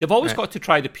 they've always got to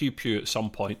try the pew-pew at some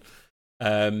point.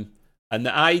 And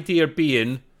the idea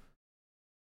being,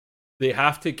 they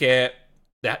have to get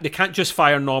they can't just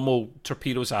fire normal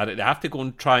torpedoes at it. They have to go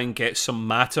and try and get some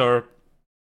matter,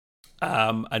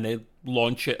 and then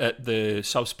launch it at the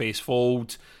subspace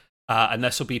fold. And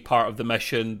this will be part of the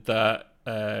mission that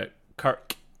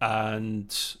Kirk and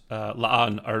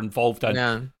La'an are involved in.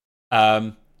 Yeah.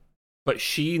 But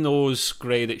she knows,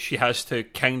 Gray, that she has to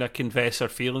kind of confess her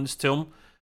feelings to him,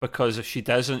 because if she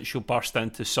doesn't, she'll burst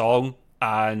into song,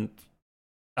 and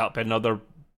that'll be another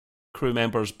crew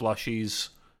member's blushes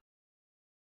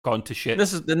gone to shit.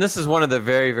 This is one of the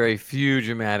very, very few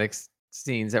dramatic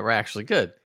scenes that were actually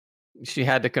good. She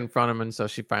had to confront him, and so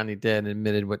she finally did and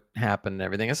admitted what happened and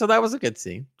everything. And so that was a good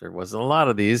scene. There wasn't a lot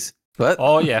of these, but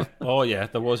oh yeah,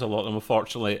 there was a lot of them,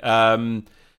 unfortunately.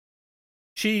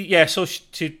 She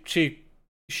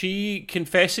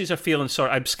confesses her feelings.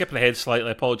 Sorry, I'm skipping ahead slightly.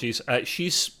 Apologies.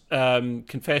 She's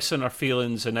confessing her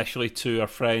feelings initially to her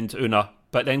friend Una,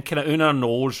 but then kind of Una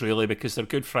knows, really, because they're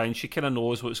good friends. She kind of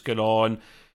knows what's going on.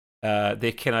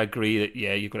 They kind of agree that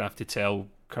you're going to have to tell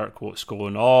Kirk what's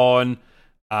going on.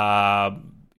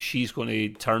 She's going to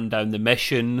turn down the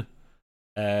mission.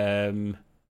 Una's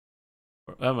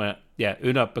going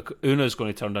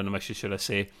to turn down the mission, should I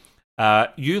say?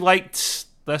 You liked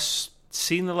this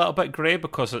scene a little bit, Gray,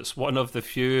 because it's one of the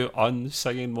few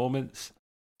unsinging moments.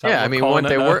 Yeah, I mean, when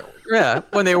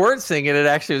they weren't singing, it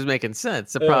actually was making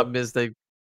sense. The problem is they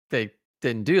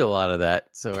didn't do a lot of that,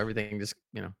 so everything just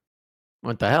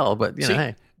went to hell. But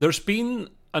hey, there's been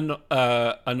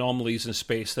anomalies in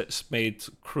space that's made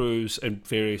crews in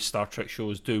various Star Trek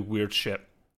shows do weird shit,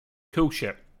 cool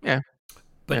shit. Yeah,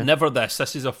 but never this.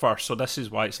 This is a first, so this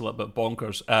is why it's a little bit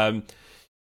bonkers.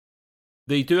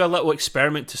 They do a little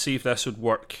experiment to see if this would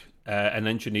work in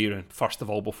engineering, first of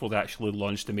all, before they actually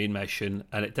launch the main mission,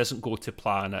 and it doesn't go to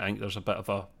plan. I think there's a bit of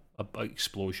a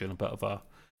explosion, a bit of a...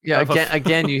 Yeah,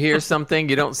 again, you hear something,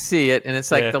 you don't see it, and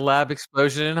it's like the lab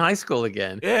explosion in high school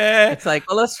again. Yeah. It's like,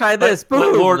 well, let's try this.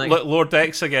 Boom! Lord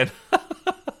X again.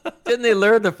 Didn't they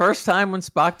learn the first time when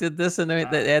Spock did this, and they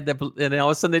had and all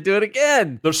of a sudden they do it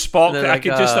again? There's Spock. I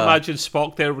could just imagine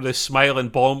Spock there with his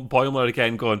smiling Boimler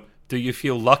again going, do you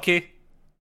feel lucky?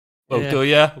 Well, do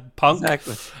you, punk?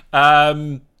 Exactly.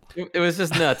 It was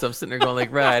just nuts. I'm sitting there going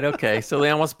like, right, okay. So they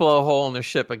almost blow a hole in their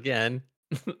ship again.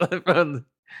 It's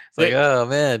like, oh,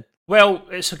 man. Well,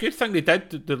 it's a good thing they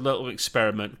did the little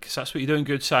experiment, because that's what you do in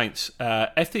good science.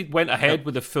 If they went ahead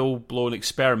with a full-blown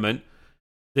experiment,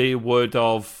 they would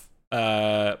have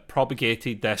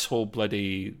propagated this whole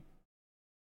bloody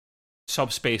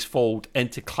subspace fold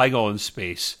into Klingon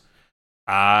space.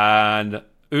 And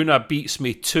Una beats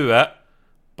me to it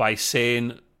by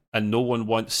saying, and no one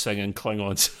wants singing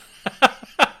Klingons.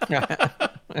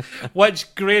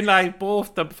 Which Gray and I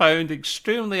both have found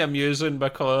extremely amusing,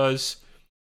 because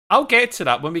I'll get to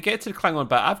that when we get to the Klingon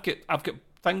bit. I've got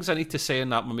things I need to say in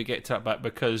that when we get to that bit,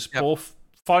 because both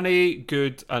funny,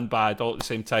 good, and bad all at the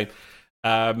same time.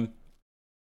 And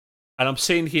I'm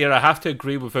saying here, I have to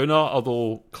agree with Una,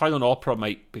 although Klingon opera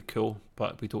might be cool,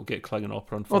 but we don't get Klingon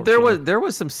opera, unfortunately. Well, there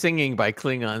was some singing by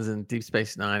Klingons in Deep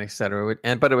Space Nine, etc.,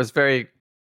 but it was very,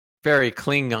 very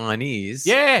Klingonese.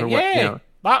 Yeah.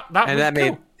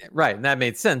 That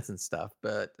made sense and stuff,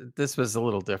 but this was a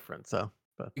little different. So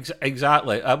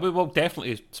exactly, we will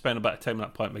definitely spend a bit of time on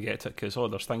that point when we get to it, because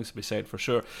there's things to be said for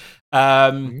sure.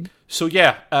 So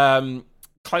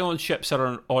Klingon ships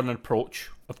are on an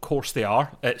approach. Of course they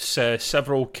are. It's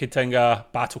several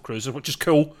Kitinga battle cruisers, which is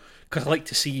cool, because I like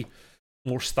to see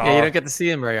more Star. Yeah, you don't get to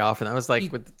see them very often. I was like,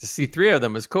 to see 3 of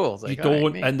them is cool. Like, you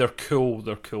don't, and they're cool.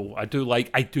 They're cool. I do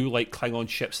like Klingon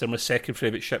ships. They're my second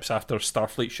favorite ships after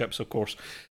Starfleet ships, of course.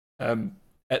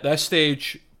 At this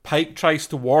stage, Pike tries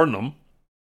to warn them,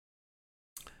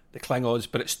 the Klingons,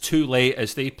 but it's too late,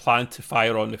 as they plan to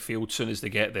fire on the field soon as they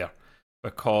get there.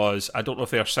 Because I don't know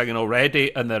if they're singing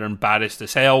already and they're embarrassed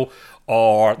as hell,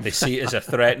 or they see it as a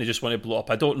threat and they just want to blow up.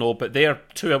 I don't know, but they're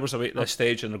 2 hours away at this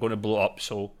stage and they're going to blow up.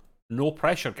 So no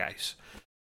pressure, guys.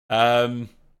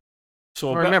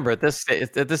 Remember, at this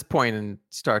point in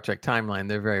Star Trek timeline,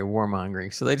 they're very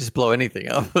warmongering, so they just blow anything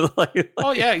up.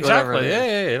 Oh yeah, exactly.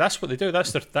 Yeah, that's what they do.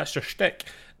 That's their shtick.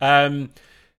 The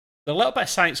little bit of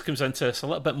science comes into this, a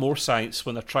little bit more science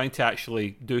when they're trying to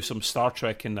actually do some Star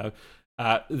Trekking now.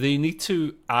 They need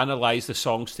to analyse the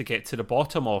songs to get to the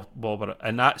bottom of it,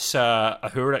 and that's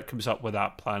Uhura comes up with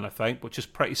that plan, I think, which is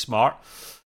pretty smart.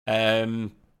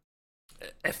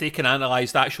 If they can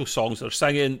analyse the actual songs they're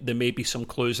singing, there may be some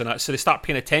clues in that, so they start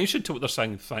paying attention to what they're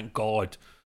singing. Thank God.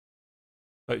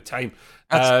 About time.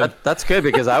 That's good,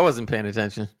 because I wasn't paying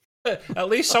attention. At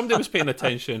least somebody was paying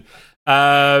attention.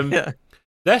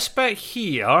 This bit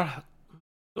here, I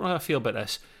don't know how I feel about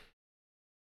this.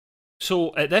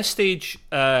 So at this stage,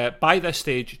 by this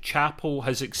stage, Chapel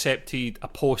has accepted a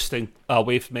posting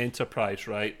away from Enterprise,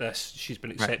 right? She's been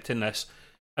accepting this.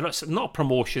 And it's not a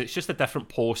promotion, it's just a different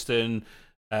posting.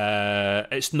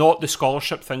 It's not the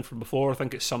scholarship thing from before. I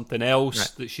think it's something else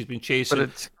that she's been chasing.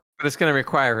 But it's going to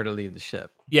require her to leave the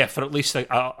ship. Yeah, for at least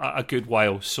a good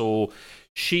while. So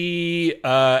she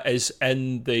is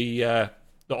in the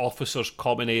officers'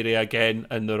 common area again,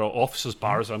 in the officers'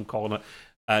 bar, as I'm calling it.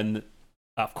 And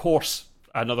of course,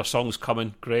 another song's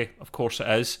coming. Great, of course it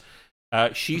is.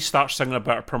 She starts singing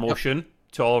about her promotion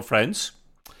to all her friends,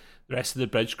 the rest of the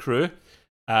bridge crew,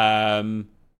 and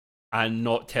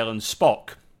not telling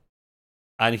Spock.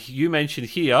 And you mentioned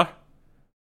here,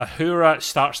 Uhura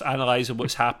starts analysing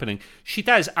what's happening. She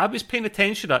does. I was paying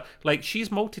attention to her. Like, she's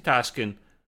multitasking.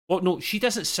 Well, no, she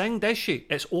doesn't sing, does she?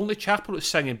 It's only Chapel that's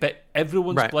singing, but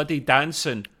everyone's bloody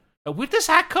dancing. Where does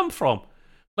that come from?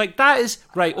 Like, that is...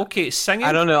 Right, okay, it's singing.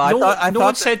 I don't know. No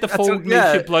one said the phone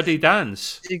makes you bloody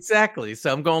dance. Exactly.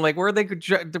 So I'm going, like, where are they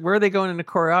going into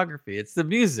choreography? It's the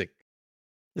music.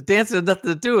 The dance has nothing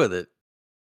to do with it.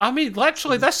 I mean,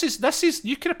 literally, this is...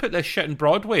 You could have put this shit in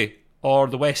Broadway or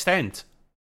the West End.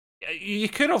 You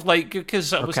could have, like,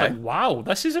 because it was like, wow,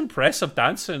 this is impressive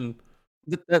dancing.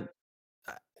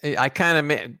 I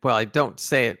kind of I don't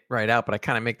say it right out, but I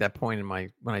kind of make that point in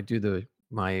when I do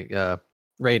my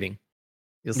rating.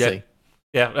 You'll see.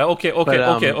 Yeah. Okay.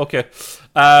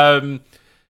 And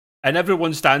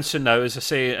everyone's dancing now, as I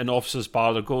say, in Officer's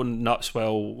Bar. They're going nuts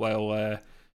while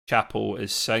Chapel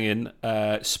is singing.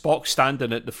 Spock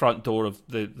standing at the front door of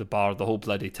the bar the whole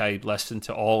bloody time, listening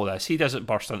to all of this. He doesn't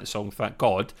burst into song, thank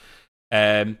God.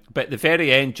 But at the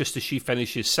very end, just as she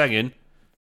finishes singing,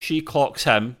 she clocks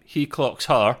him, he clocks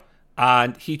her,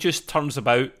 and he just turns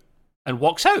about and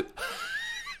walks out.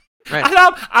 Right. And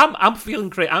I'm feeling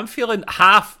great. I'm feeling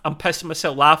half I'm pissing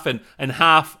myself laughing, and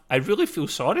half I really feel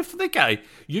sorry for the guy.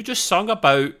 You just sung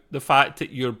about the fact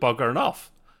that you're buggering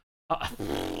off.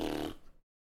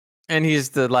 And he's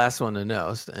the last one to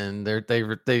know, and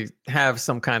they have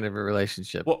some kind of a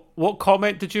relationship. What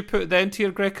comment did you put then to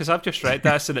your Greg? Because I've just read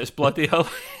this and it's bloody hell.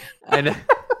 I know.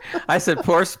 I said,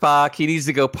 poor Spock. He needs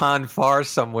to go pond far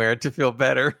somewhere to feel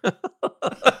better.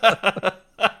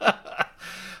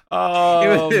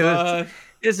 Man.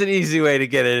 It's an easy way to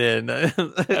get it in.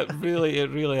 It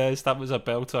really is. That was a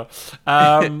belter.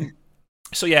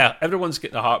 So yeah, everyone's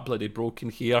getting their heart bloody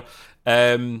broken here.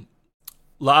 La'an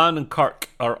and Kirk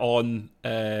are on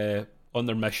their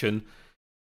mission.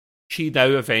 She now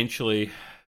eventually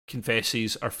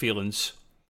confesses her feelings.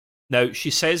 Now, she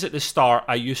says at the start,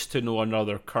 I used to know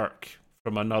another Kirk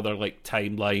from another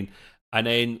timeline, and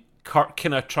then Kirk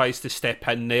kind of tries to step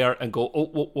in there and go,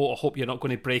 oh, I hope you're not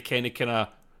going to break any kind of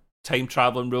time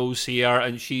traveling rules here.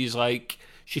 And she's like,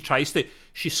 she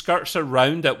skirts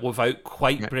around it without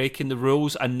quite breaking the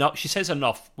rules, and she says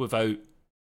enough without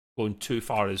going too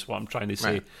far, is what I'm trying to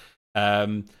say.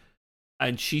 Right.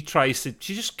 And she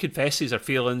just confesses her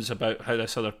feelings about how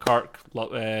this other Kirk,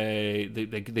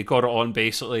 they got it on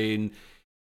basically, and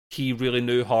he really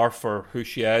knew her for who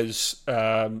she is,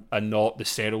 and not the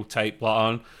stereotype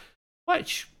La'an,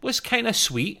 which was kind of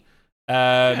sweet.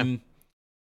 I'm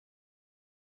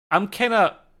kind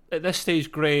of, at this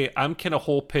stage, Gray, I'm kind of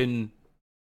hoping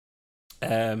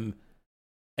it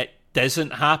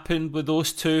doesn't happen with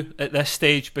those two at this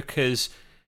stage, because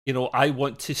I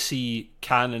want to see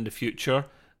Khan in the future,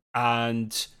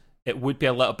 and it would be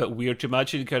a little bit weird.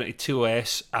 Imagine going to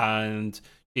TOS and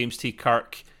James T.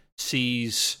 Kirk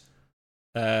sees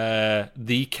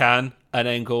the Khan and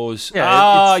then goes,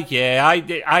 I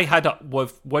had it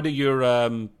with one of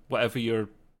your whatever your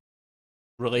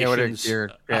relations.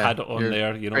 I had it on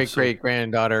there, great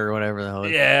granddaughter or whatever the hell.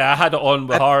 Yeah, I had it on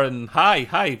with her, and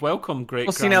hi, welcome, great.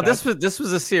 Well, see, now this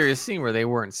was a serious scene where they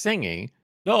weren't singing.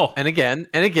 No, and again,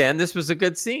 this was a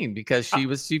good scene because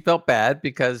she felt bad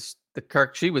because the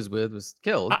Kirk she was with was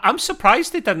killed. I'm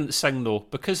surprised they didn't sing though,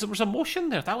 because there was emotion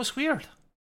there. That was weird.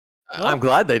 No? I'm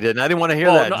glad they didn't. I didn't want to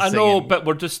hear that. No, I know, but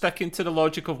we're just sticking to the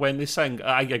logic of when they sing.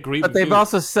 I agree. But they've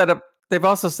also set up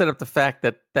the fact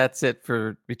that that's it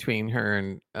for between her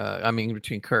and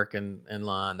between Kirk and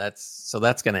La'an.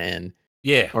 That's going to end.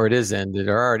 Yeah, or it is ended,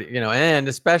 or already, and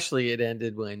especially it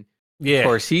ended when. Yeah. Of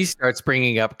course, he starts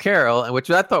bringing up Carol,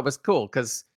 which I thought was cool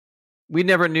because we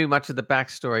never knew much of the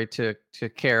backstory to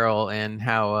Carol and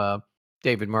how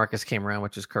David Marcus came around,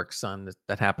 which is Kirk's son.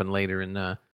 That happened later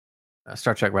in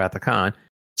Star Trek Wrath of Khan.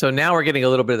 So now we're getting a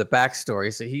little bit of the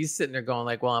backstory. So he's sitting there going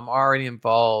like, well, I'm already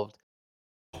involved,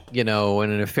 in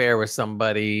an affair with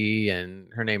somebody,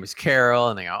 and her name is Carol.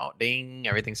 And they go, oh, ding.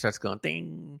 Everything starts going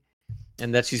ding.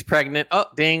 and that she's pregnant. Oh,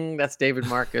 ding! That's David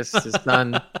Marcus, his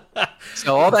son.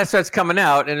 So all that starts coming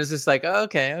out, and it's just like, oh,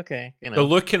 okay, you know. The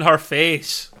look in her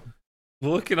face.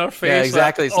 Yeah,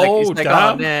 exactly. Like, it's like,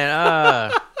 damn. Oh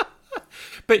man.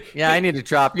 But I need to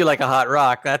drop you like a hot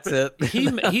rock. That's it.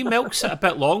 he milks it a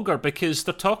bit longer because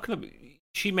they're talking about.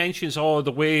 She mentions,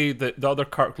 the way that the other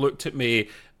Kirk looked at me,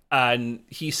 and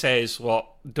he says,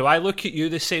 "Well, do I look at you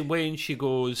the same way?" And she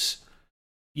goes,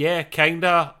 "Yeah,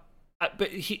 kinda." But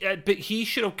he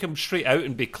should have come straight out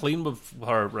and be clean with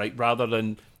her, right, rather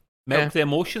than milk the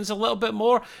emotions a little bit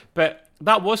more. But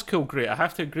that was cool, great. I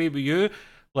have to agree with you.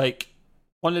 Like,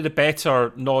 one of the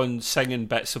better non-singing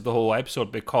bits of the whole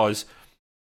episode, because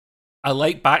I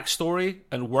like backstory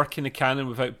and working the canon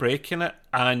without breaking it.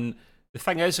 And the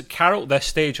thing is, Carol at this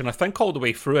stage, and I think all the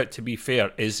way through it, to be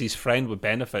fair, is his friend with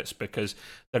benefits, because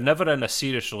they're never in a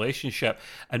serious relationship.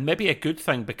 And maybe a good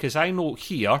thing, because I know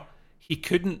here he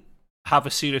couldn't have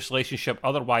a serious relationship.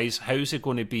 Otherwise, how's he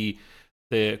going to be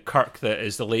the Kirk that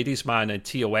is the ladies' man in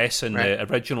TOS in the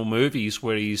original movies,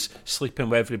 where he's sleeping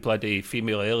with every bloody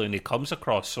female alien he comes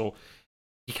across? So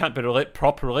he can't be a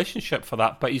proper relationship for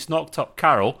that. But he's knocked up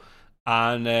Carol,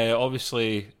 and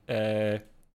obviously,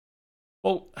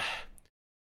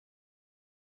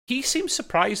 he seems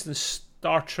surprised in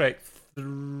Star Trek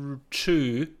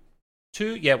 2.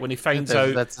 Yeah, when he finds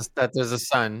out that there's a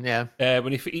son. Yeah,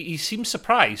 when he seems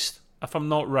surprised, if I'm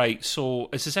not right. So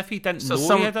it's as if he didn't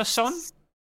know he had a son.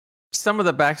 Some of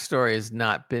the backstory has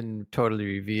not been totally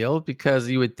revealed, because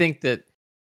you would think that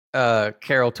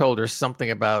Carol told her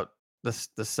something about the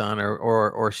son,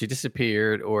 or she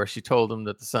disappeared, or she told him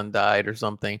that the son died or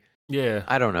something. Yeah,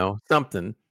 I don't know,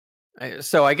 something.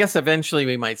 So I guess eventually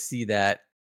we might see that,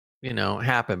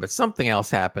 happen, but something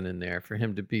else happened in there for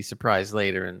him to be surprised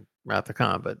later in Wrath of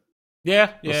Khan. But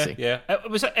yeah. It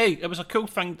was a cool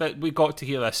thing that we got to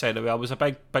hear this anyway. I was a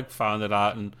big fan of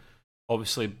that, and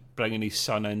obviously bringing his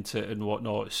son into it and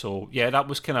whatnot. So yeah, that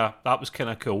was kind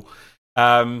of cool.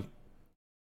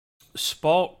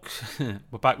 Spock,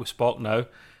 we're back with Spock now.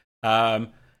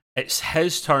 It's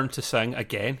his turn to sing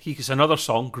again. He gets another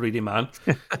song, Greedy Man.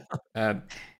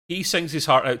 He sings his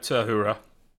heart out to Uhura,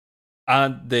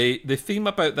 and the theme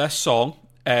about this song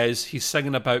is he's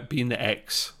singing about being the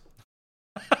ex.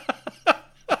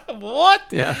 What?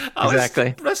 Yeah,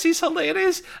 exactly. This is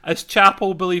hilarious. As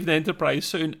Chapel believe in the Enterprise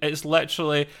soon, it's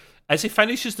literally, as he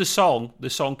finishes the song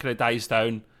kind of dies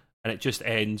down, and it just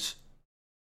ends,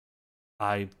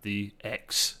 I'm the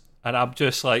ex. And I'm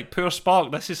just like, poor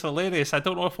Spock, this is hilarious. I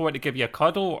don't know if I want to give you a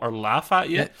cuddle or laugh at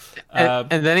you. And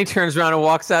then he turns around and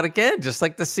walks out again, just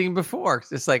like the scene before.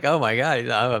 It's like, oh my God,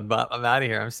 I'm out of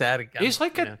here. I'm sad. He's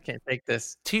like can't take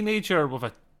this. Teenager with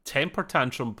a temper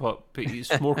tantrum, but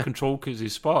he's more controlled because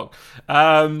he's Spock.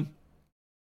 And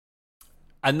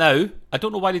now, I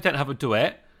don't know why they didn't have a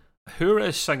duet. Uhura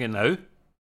is singing now,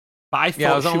 but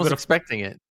I was almost expecting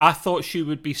it. I thought she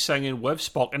would be singing with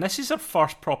Spock, and this is her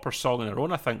first proper song on her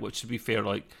own, I think, which, to be fair,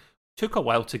 took a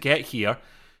while to get here.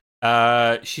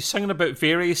 She's singing about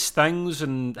various things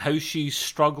and how she's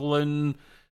struggling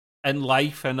in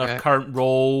life in her current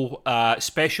role.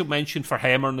 Special mention for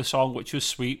Hemmer in the song, which was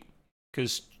sweet,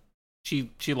 because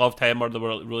she loved Hemmer. They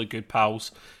were really good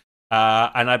pals.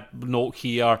 And I note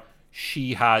here,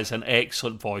 she has an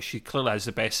excellent voice. She clearly has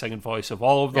the best singing voice of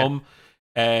all of them.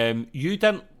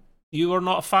 You were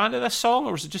not a fan of this song,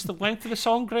 or was it just the length of the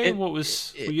song, Graham? Were you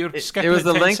skipping? It was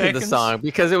the 10 length seconds? of the song,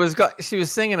 because she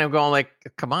was singing. I'm going like,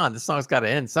 come on, this song's got to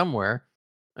end somewhere.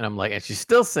 And I'm like, and she's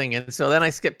still singing. So then I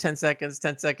skipped 10 seconds,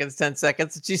 10 seconds, 10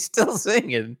 seconds, and she's still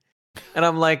singing. And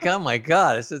I'm like, oh my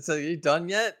God, I said, so are you done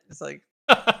yet? It's like,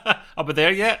 are we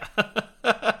there yet?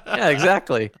 Yeah,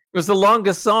 exactly. It was the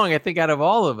longest song, I think, out of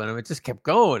all of them. And it just kept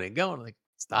going and going. Like,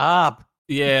 stop.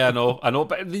 Yeah, I know.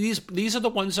 But these are the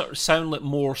ones that sound like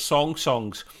more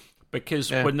songs, because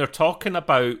when they're talking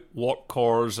about work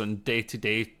cores and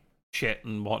day-to-day shit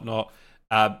and whatnot,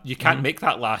 you can't make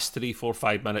that last 3, 4,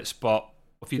 5 minutes, but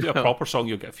if you do a proper song,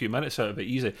 you'll get a few minutes out of it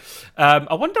easy.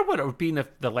 I wonder what it would be if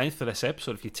the length of this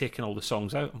episode if you'd taken all the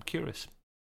songs out. I'm curious.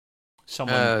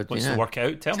 Someone wants to work it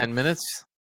out. Tell 10 me. minutes?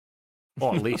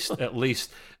 Or at least.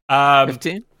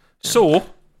 15? So,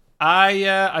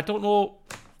 I don't know.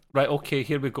 Right, okay,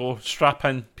 here we go. Strap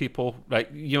in, people. Right,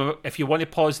 if you want to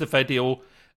pause the video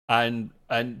and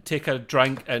take a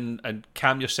drink and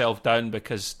calm yourself down,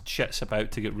 because shit's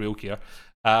about to get real here.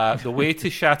 The way to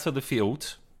shatter the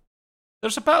field.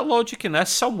 There's a bit of logic in this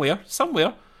somewhere.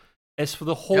 Is for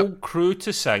the whole crew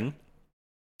to sing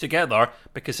together,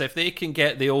 because if they can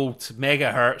get the old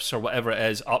megahertz or whatever it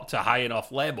is up to a high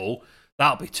enough level,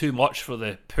 that'll be too much for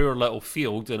the poor little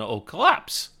field and it'll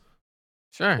collapse.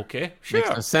 Sure. Okay, sure.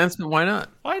 Makes no sense, but why not?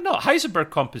 Why not? Heisenberg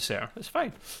compensator. It's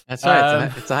fine. That's right.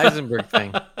 It's a Heisenberg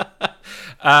thing.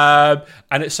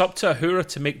 And it's up to Ahura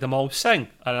to make them all sing.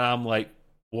 And I'm like,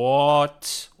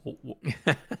 what?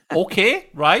 Okay,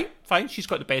 right, fine. She's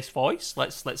got the best voice.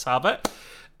 Let's have it.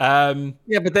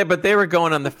 Yeah, but they were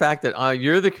going on the fact that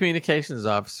you're the communications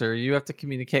officer. You have to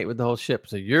communicate with the whole ship,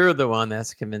 so you're the one that has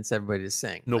to convince everybody to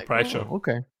sing. No pressure. Oh,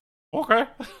 okay.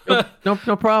 No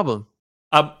problem.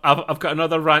 I've got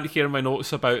another rant here in my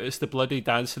notes about it's the bloody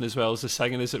dancing as well as the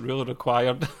singing. Is it really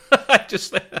required?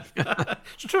 Just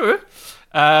it's true.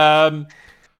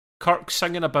 Kirk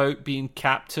singing about being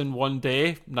captain one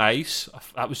day. Nice.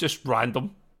 That was just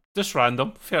random.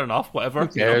 Fair enough. Whatever. Who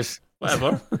cares?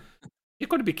 Whatever. You're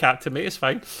going to be captain, mate. It's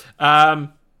fine.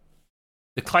 The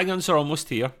Klingons are almost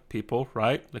here, people.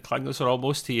 Right? The Klingons are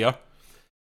almost here.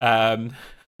 But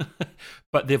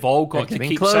they've all got to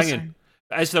keep singing.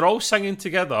 As they're all singing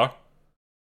together,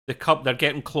 they're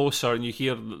getting closer, and you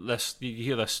hear this.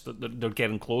 They're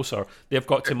getting closer. They've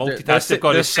got to multitask. They've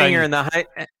got to sing.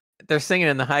 They're singing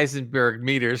in the Heisenberg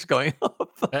meters going up.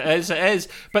 It is.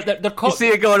 But they're you see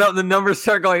it going up, and the numbers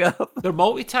start going up. They're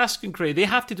multitasking, Gray. They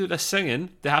have to do this singing.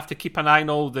 They have to keep an eye on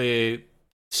all the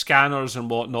scanners and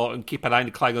whatnot, and keep an eye on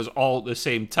the Klingons all at the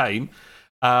same time.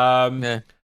 And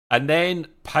then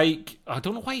Pike, I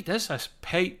don't know why he does this.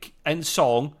 Pike in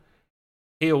song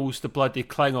hails the bloody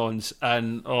Klingons,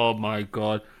 and oh my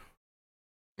god.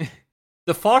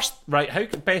 The first, right, how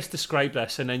can best describe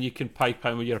this, and then you can pipe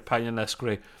in with your opinion on this,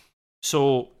 Gray.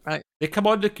 So, they come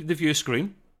on the view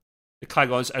screen, the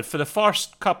Klingons, and for the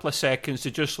first couple of seconds, they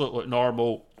just look like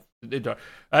normal.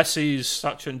 This is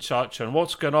such and such, and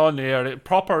what's going on there?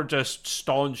 Proper, just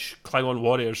staunch Klingon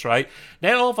warriors, right?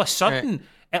 Then all of a sudden,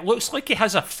 it looks like he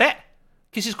has a fit.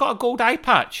 Because he's got a gold eye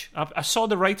patch. I saw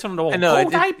the writing on the wall. I know,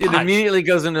 gold eye patch. It immediately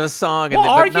goes into a song. What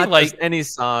are you not like? Just any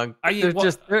song. Are you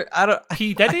I don't.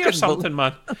 P Diddy or something,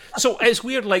 man? So it's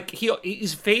weird. Like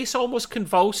his face almost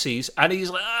convulses, and he's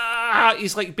like,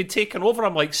 he's like been taken over.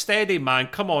 I'm like, steady, man.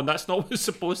 Come on, that's not what's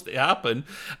supposed to happen.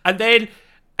 And then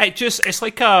it's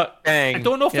like a. Dang, I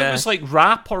don't know if it was like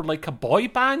rap or like a boy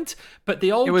band, but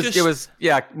they all it was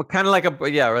kind of like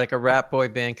a rap boy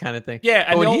band kind of thing. Yeah,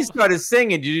 and when he started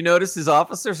singing, did you notice his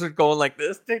officers are going like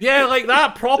this? Yeah, like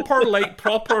that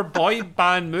proper boy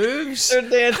band moves. They're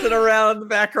dancing around in the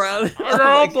background.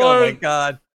 Oh my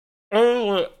god!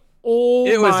 Oh,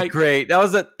 it was great. That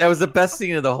was the best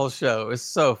scene of the whole show. It was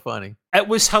so funny. It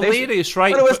was hilarious,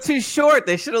 right? But it was too short.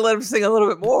 They should have let him sing a little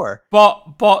bit more.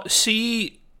 But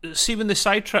see when the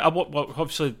sidetrack.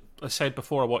 Obviously, I said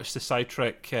before I watched the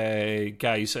sidetrack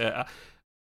guys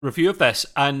review of this,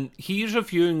 and he's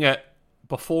reviewing it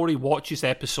before he watches the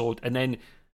episode, and then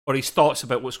or his thoughts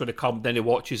about what's going to come. Then he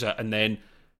watches it, and then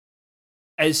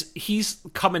as he's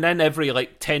coming in every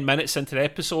like 10 minutes into the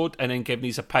episode and then giving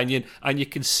his opinion, and you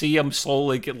can see him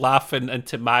slowly get laughing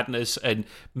into madness and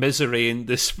misery and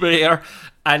despair,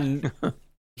 and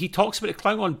he talks about the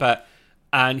Klingon bit.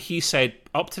 And he said,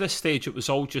 up to this stage, it was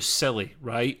all just silly,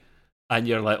 right? And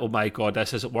you're like, oh my god,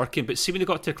 this isn't working. But see, when he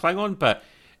got to Klingon, but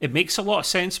it makes a lot of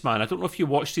sense, man. I don't know if you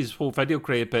watched his whole video,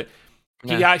 Gray, but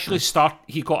he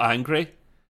he got angry.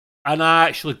 And I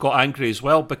actually got angry as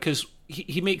well, because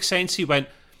he makes sense. He went,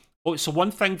 oh, it's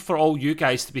one thing for all you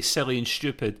guys to be silly and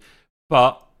stupid,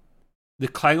 but the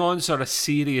Klingons are a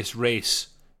serious race.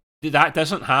 That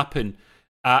doesn't happen.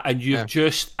 And you've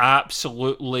just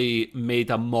absolutely made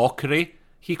a mockery.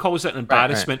 He calls it an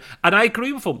embarrassment. Right. And I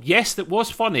agree with him. Yes, it was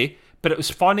funny, but it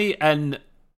was funny and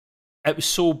it was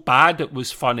so bad it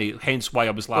was funny, hence why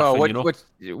I was laughing. Well,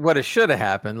 what it should have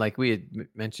happened, like we had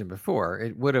mentioned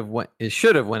before, it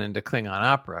should have went into Klingon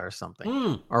opera or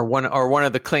something. Or one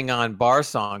of the Klingon bar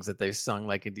songs that they sung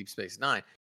like in Deep Space Nine.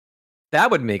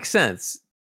 That would make sense.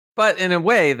 But in a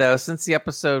way, though, since the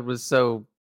episode was so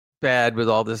bad with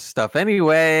all this stuff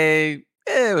anyway,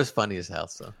 it was funny as hell.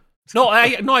 So no,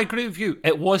 I agree with you.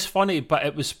 It was funny, but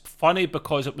it was funny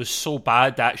because it was so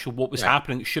bad. Actually, what was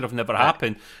happening, it should have never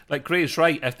happened. Like Gray's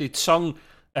right. If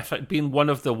it had been one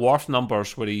of the Worf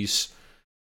numbers where he's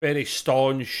very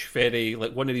staunch, very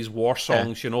like one of these war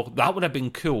songs, that would have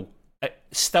been cool. It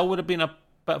still would have been a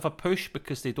bit of a push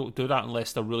because they don't do that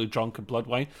unless they're really drunk and blood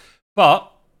wine. But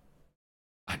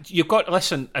you've got to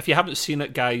listen. If you haven't seen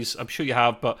it, guys, I'm sure you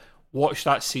have, but watch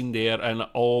that scene there, and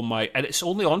and it's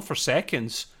only on for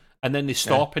seconds, and then they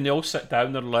stop and they all sit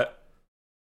down. They're like,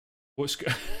 "What's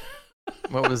good?"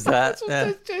 What was that?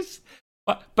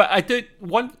 But I do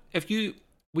one.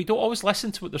 We don't always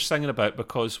listen to what they're singing about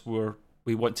because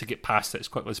we want to get past it as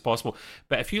quickly as possible.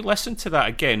 But if you listen to that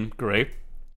again, Gray,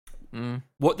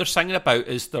 What they're singing about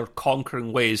is their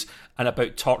conquering ways and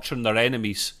about torturing their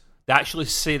enemies. They actually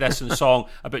say this in the song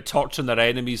about torturing their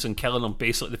enemies and killing them,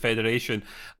 basically the Federation,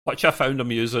 which I found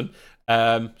amusing.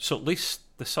 So at least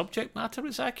the subject matter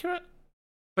is accurate.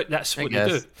 But that's what they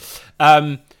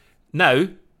do. Now,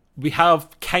 we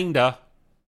have kinda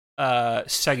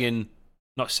dancing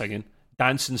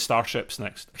starships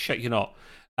next. Shit, you not.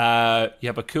 You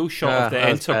have a cool shot of the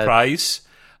Enterprise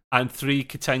and 3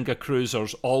 Katinga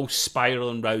cruisers all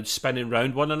spiraling round, spinning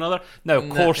round one another. Now, of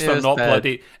course, they're not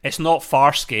bloody. It's not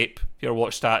Farscape. If you ever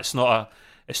watched that, it's not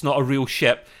a real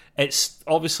ship. It's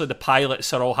obviously the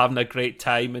pilots are all having a great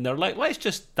time, and they're like, let's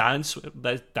just dance with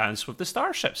the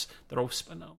starships. They're all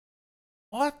spinning.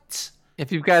 What?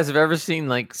 If you guys have ever seen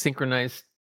like synchronized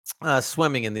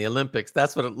swimming in the Olympics,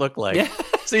 that's what it looked like. Yeah.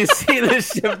 So you see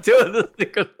this ship doing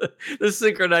the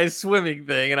synchronized swimming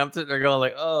thing, and I'm sitting there going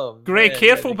like, "Oh, great,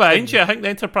 careful behind you." I think the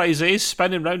Enterprise is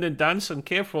spinning round and dancing.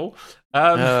 Careful.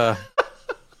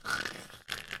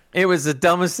 It was the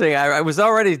dumbest thing. I was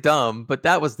already dumb, but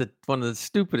that was one of the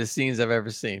stupidest scenes I've ever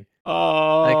seen.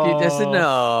 Oh, like you just said,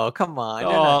 no, come on.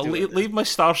 Oh, leave my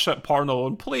Starship porn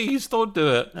alone, please. Don't do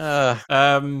it.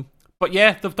 But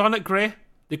yeah, they've done it great.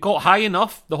 They got high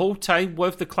enough the whole time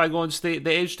with the Klingons. They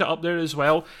edged it up there as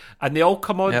well. And they all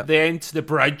come on the end to the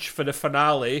bridge for the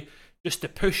finale just to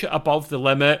push it above the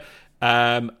limit.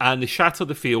 And they shatter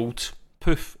the field.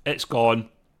 Poof, it's gone.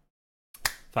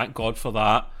 Thank God for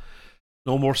that.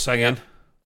 No more singing.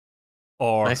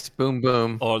 Or nice boom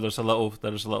boom. Or there's a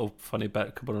little funny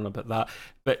bit coming on about that.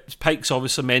 But Pike's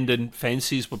obviously mending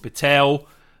fences with Battelle.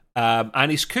 And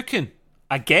he's cooking.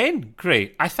 Again,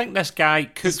 great. I think this guy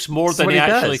cooks more than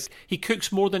he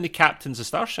cooks more than he captains a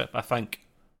starship, I think.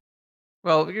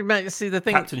 Well, you might see the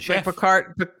thing. Captain Chef.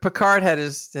 Picard had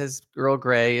his Earl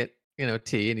Grey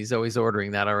tea, and he's always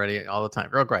ordering that already all the time.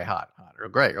 Earl Grey, hot. Earl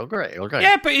Grey.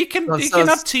 Yeah, but he can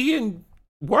have tea and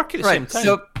work at the same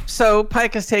time. So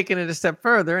Pike has taken it a step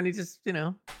further, and he just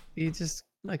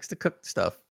likes to cook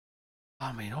stuff.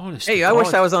 I mean, honestly. Hey, I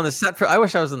wish I was on the set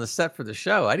for the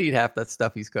show. I'd eat half that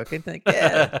stuff he's cooking.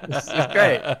 This is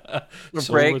great.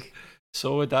 Break.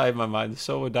 So would I, my man.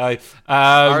 So would I.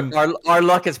 Our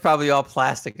luck is probably all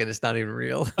plastic and it's not even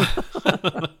real.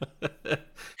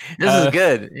 This is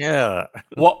good. Yeah.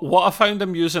 What I found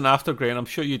amusing after Gray, and I'm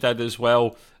sure you did as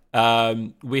well.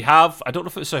 We have, I don't know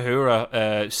if it's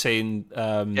Uhura saying,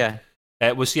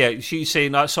 she's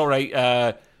saying that's all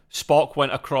right. Spock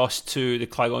went across to the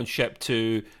Klingon ship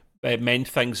to mend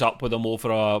things up with him over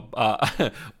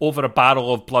a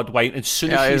barrel of blood wine. As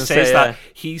soon as she says that,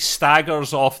 he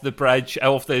staggers off the bridge,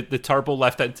 off the turbo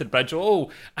lift into the bridge. Oh,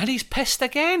 and he's pissed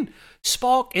again.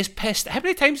 Spock is pissed. How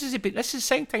many times has he been? This is the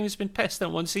second time he's been pissed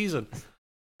in one season.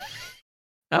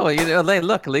 Oh, well,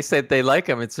 look, at least they like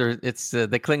him. It's the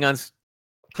Klingons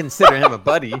consider him a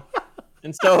buddy.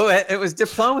 And so it was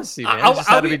diplomacy, man. It just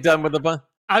had to be done with a bunch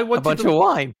of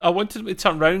wine. I wanted him to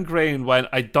turn around, Gray, and went,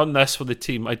 I'd done this for the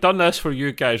team. I'd done this for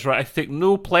you guys, right? I take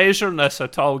no pleasure in this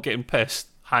at all, getting pissed.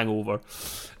 Hangover.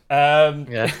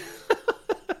 Yeah.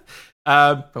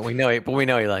 But we know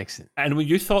he likes it. And when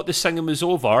you thought the singing was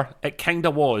over, it kind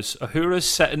of was. Uhura's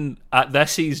sitting at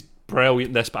this. He's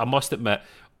brilliant, this, but I must admit,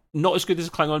 not as good as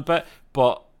the Klingon bit,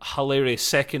 but hilarious.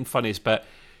 Second funniest bit.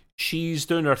 She's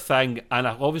doing her thing, and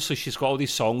obviously she's got all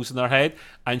these songs in her head,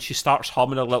 and she starts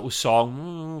humming a little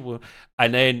song,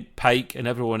 and then Pike and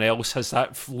everyone else has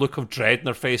that look of dread in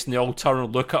their face, and they all turn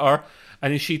and look at her,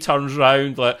 and then she turns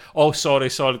around like, oh, sorry,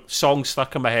 song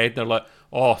stuck in my head, and they're like,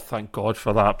 oh, thank God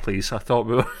for that, please. I thought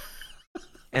we were...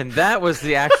 And that was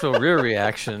the actual real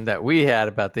reaction that we had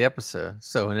about the episode.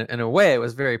 So in a way, it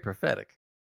was very prophetic.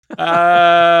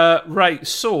 Right,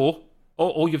 so...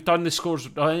 Oh, you've done the scores.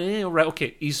 Right,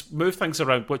 okay. He's moved things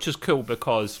around, which is cool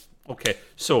because... Okay,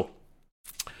 so...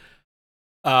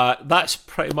 that's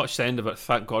pretty much the end of it.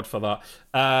 Thank God for that.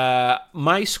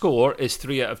 My score is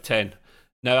 3 out of 10.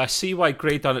 Now, I see why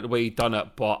Gray done it the way he done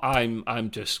it, but I'm going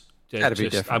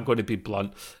to be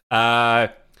blunt.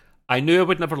 I knew I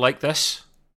would never like this.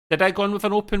 Did I go in with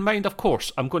an open mind? Of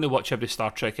course. I'm going to watch every Star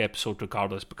Trek episode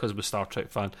regardless because I'm a Star Trek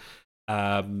fan.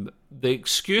 The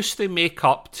excuse they make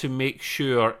up to make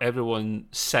sure everyone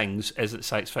sings isn't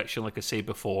science fiction, like I say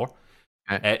before.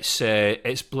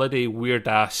 It's bloody weird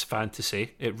ass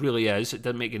fantasy. It really is. It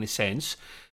doesn't make any sense.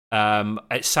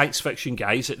 It's science fiction,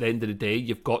 guys. At the end of the day,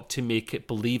 you've got to make it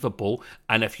believable.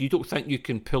 And if you don't think you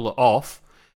can pull it off,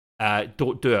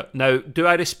 don't do it. Now, do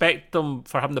I respect them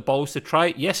for having the balls to try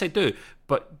it? Yes, I do.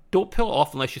 But don't pull it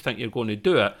off unless you think you're going to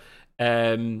do it.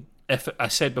 If I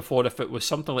said before, if it was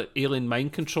something like alien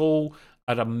mind control,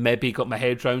 I'd have maybe got my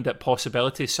head around it.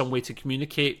 Possibility, some way to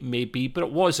communicate, maybe, but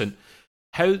it wasn't.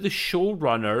 How the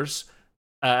showrunners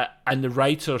and the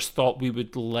writers thought we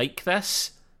would like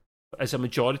this as a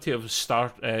majority of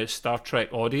Star Trek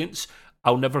audience,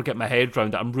 I'll never get my head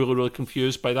around it. I'm really, really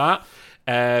confused by that.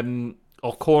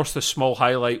 Of course, the small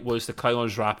highlight was the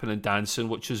Klingons rapping and dancing,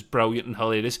 which is brilliant and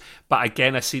hilarious. But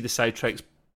again, I see the sidetracks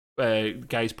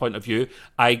guy's point of view.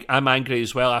 I'm angry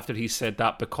as well after he said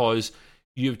that, because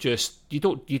you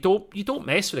don't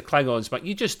mess with the Klingons, but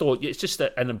you just don't. It's just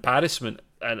an embarrassment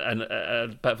and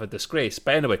a bit of a disgrace.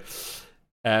 But anyway,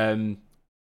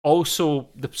 also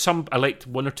I liked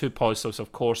one or two positives.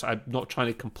 Of course, I'm not trying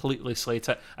to completely slate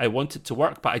it. I want it to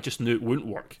work, but I just knew it wouldn't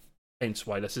work. Hence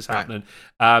why this is happening.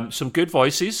 Some good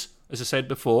voices, as I said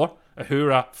before.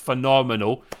 Uhura,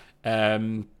 phenomenal.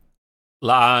 Laan,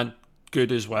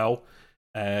 good as well.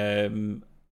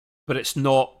 But it's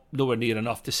nowhere near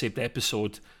enough to save the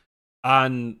episode.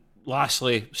 And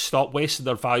lastly, stop wasting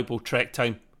their valuable Trek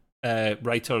time.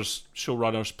 Writers,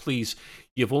 showrunners, please.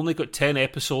 You've only got 10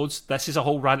 episodes. This is a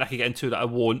whole rant I could get into that I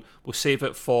won't. We'll save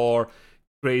it for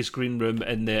Gray's Green Room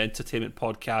in the Entertainment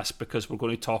Podcast, because we're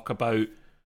going to talk about,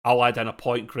 I'll add in a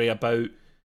point, Gray, about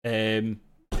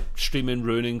streaming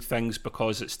ruining things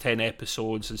because it's 10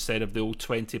 episodes instead of the old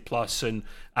 20 plus, and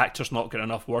actors not getting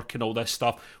enough work and all this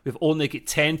stuff. We've only got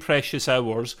 10 precious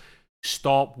hours.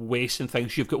 Stop wasting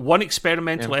things. You've got one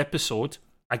experimental episode.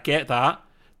 I get that.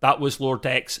 That was Lower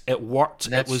Decks. It worked.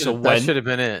 It was a win. That should have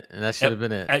been it. And that should have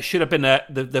been it. It should have been it.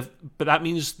 But that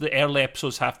means the early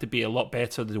episodes have to be a lot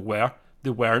better than they were.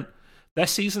 They weren't.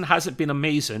 This season hasn't been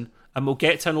amazing, and we'll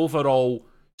get to an overall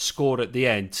score at the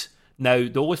end. Now,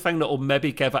 the only thing that will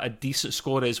maybe give it a decent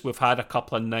score is we've had a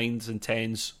couple of 9s and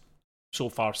 10s so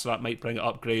far, so that might bring it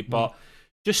up, Gray. But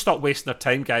just stop wasting our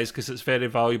time, guys, because it's very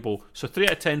valuable. So 3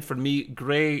 out of 10 for me.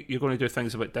 Gray, you're going to do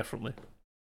things a bit differently.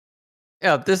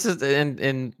 Yeah, this is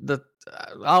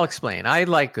I'll explain. I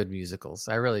like good musicals.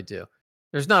 I really do.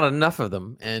 There's not enough of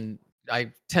them, and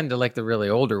I tend to like the really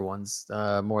older ones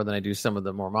more than I do some of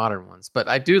the more modern ones. But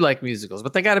I do like musicals,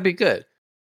 but they got to be good.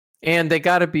 And they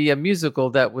got to be a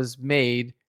musical that was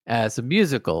made as a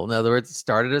musical. In other words, it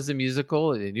started as a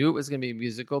musical. They knew it was going to be a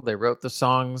musical. They wrote the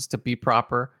songs to be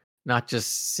proper, not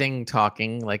just sing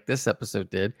talking like this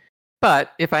episode did.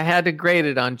 But if I had to grade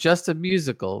it on just a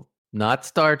musical, not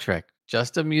Star Trek,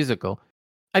 just a musical,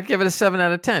 I'd give it a 7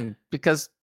 out of 10, because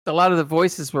a lot of the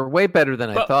voices were way better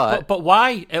than I thought. But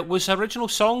why? It was original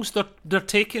songs. They're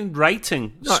taking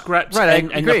writing scripts right,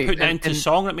 and they're putting it into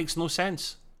song. That makes no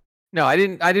sense. No, I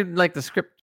didn't like the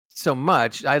script so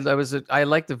much. I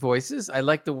liked the voices. I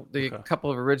liked the couple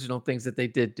of original things that they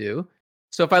did do.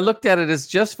 So if I looked at it as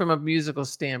just from a musical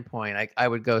standpoint, I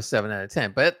would go 7 out of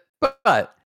 10. But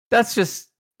that's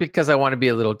just because I want to be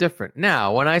a little different.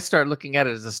 Now, when I start looking at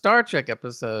it as a Star Trek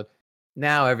episode,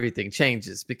 now everything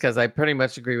changes, because I pretty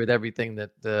much agree with everything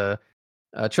that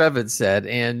Trev said,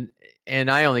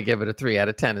 and I only give it a 3 out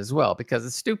of 10 as well, because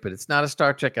it's stupid. It's not a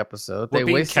Star Trek episode. We're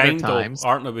they wasted their time.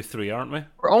 Aren't we with 3, aren't we?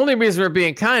 The only reason we're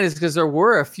being kind is because there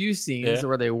were a few scenes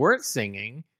where they weren't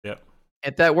singing,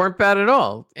 and that weren't bad at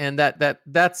all. And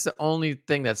that's the only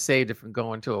thing that saved it from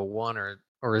going to a 1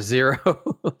 or a 0.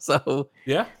 So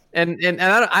and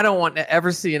I don't want to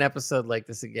ever see an episode like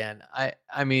this again.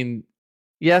 I mean,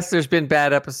 yes, there's been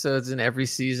bad episodes in every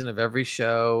season of every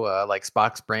show, like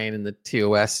Spock's Brain in the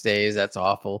TOS days. That's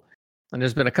awful. And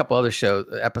there's been a couple other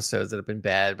episodes that have been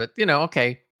bad, but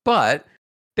okay. But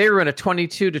they were in a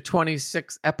 22 to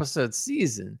 26 episode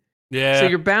season. Yeah. So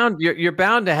you're bound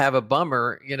to have a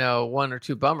bummer, 1 or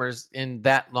 2 bummers in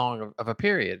that long of a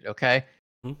period. Okay.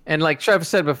 Mm-hmm. And like Trev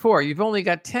said before, you've only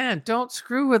got 10. Don't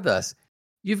screw with us.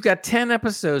 You've got 10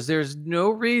 episodes. There's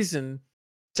no reason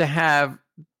to have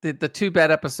the 2 bad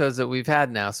episodes that we've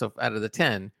had now. So out of the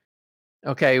 10,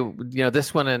 okay,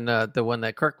 this one and the one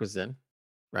that Kirk was in,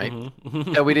 right?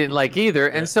 Mm-hmm. That we didn't like either.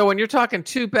 And so when you're talking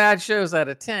 2 bad shows out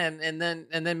of 10, and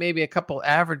then maybe a couple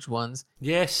average ones,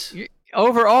 yes,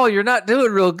 overall you're not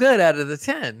doing real good out of the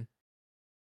 10.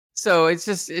 So it's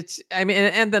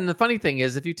and then the funny thing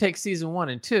is, if you take season 1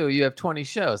 and 2, you have 20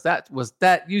 shows. That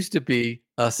used to be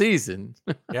a season.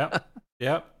 Yep.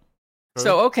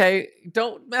 So okay,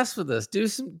 don't mess with us. Do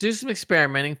some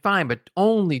experimenting, fine, but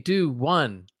only do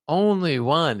 1. Only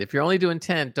 1. If you're only doing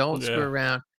 10, don't screw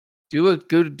around. Do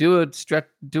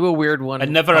a weird one.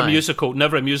 And never a musical.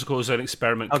 Never a musical is an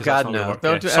experiment. Oh God, no!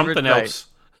 Don't do something else.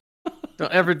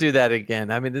 Don't ever do that again.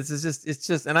 I mean, it's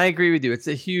just, and I agree with you. It's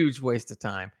a huge waste of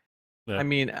time. I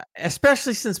mean,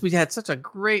 especially since we had such a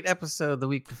great episode the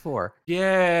week before.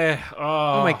 Yeah.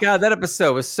 Oh my God, that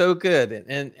episode was so good,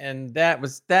 and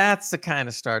that's the kind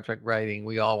of Star Trek writing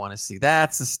we all want to see.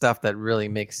 That's the stuff that really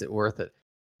makes it worth it.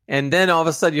 And then all of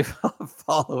a sudden you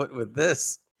follow it with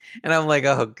this, and I'm like,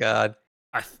 oh God.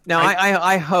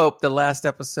 I hope the last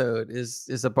episode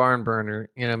is a barn burner,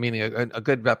 meaning a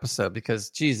good episode, because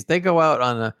geez, they go out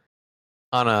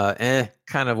on a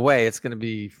kind of way, it's going to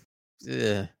be.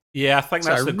 Yeah, I think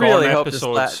that's the really Gorn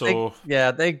episode.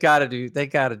 They got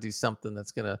to do something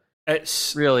that's going to.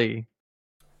 It's really.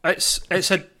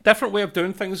 It's a different way of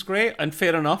doing things. Great and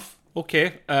fair enough.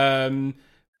 Okay. By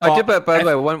the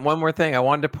way, one more thing. I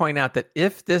wanted to point out that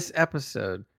if this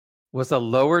episode was a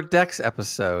Lower Decks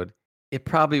episode, it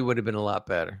probably would have been a lot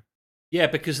better. Yeah,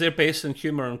 because they're based in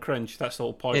humor and cringe. That's the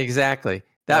whole point. Exactly.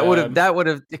 That would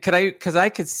have. Because I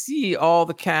could see all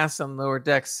the cast on Lower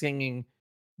Decks singing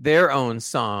their own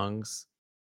songs,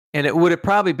 and it would have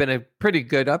probably been a pretty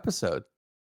good episode.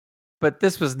 But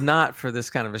this was not for this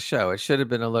kind of a show. It should have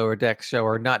been a Lower Decks show,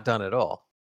 or not done at all.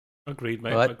 Agreed,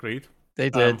 mate. But agreed. They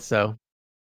did so.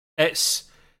 It's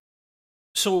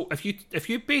so if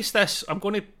you base this, I'm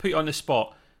going to put you on the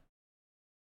spot.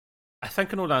 I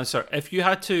think I know the answer. If you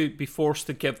had to be forced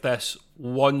to give this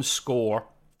one score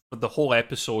for the whole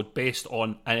episode based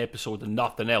on an episode and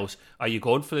nothing else, are you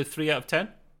going for the 3 out of 10?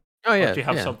 Oh yeah. Or do you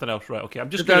have something else? Right. Okay. I'm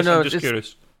just curious.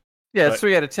 Curious. Yeah, it's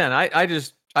 3 out of 10. I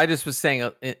just was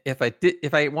saying,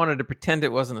 if I wanted to pretend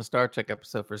it wasn't a Star Trek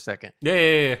episode for a second,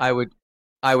 yeah. I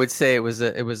would say it was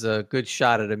a good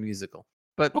shot at a musical.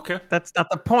 But that's not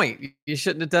the point. You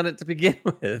shouldn't have done it to begin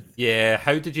with. Yeah.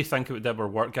 How did you think it would ever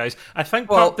work, guys? I think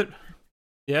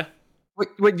yeah.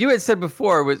 What you had said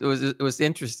before was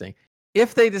interesting.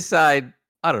 If they decide,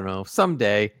 I don't know,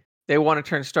 someday they want to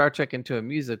turn Star Trek into a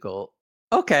musical,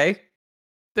 okay,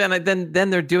 then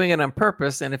they're doing it on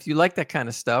purpose. And if you like that kind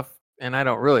of stuff, and I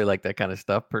don't really like that kind of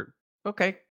stuff,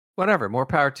 okay, whatever, more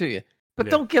power to you. But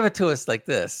don't give it to us like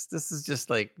this. This is just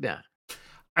like, nah.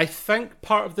 I think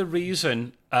part of the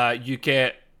reason you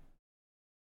get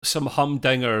some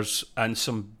humdingers and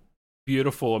some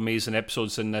beautiful, amazing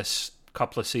episodes in this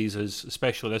couple of seasons,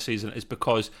 especially this season, is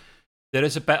because there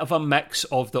is a bit of a mix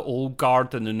of the old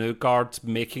guard and the new guard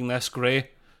making this great.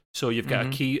 So you've got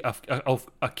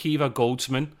Akiva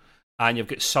Goldsman, and you've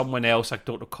got someone else, I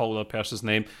don't recall the person's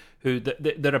name, who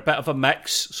they're a bit of a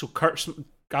mix. So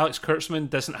Alex Kurtzman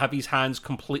doesn't have his hands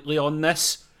completely on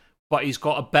this, but he's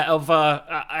got a bit of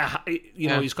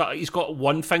he's got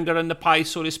one finger in the pie,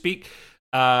 so to speak.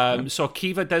 So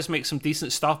Akiva does make some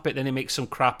decent stuff, but then he makes some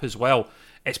crap as well.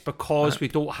 It's because we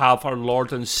don't have our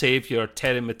Lord and Saviour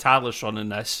Terry Metalis running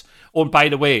this. Oh, and by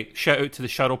the way, shout out to the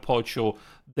Shuttlepod show.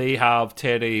 They have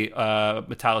Terry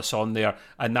Metalis on there,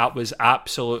 and that was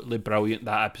absolutely brilliant,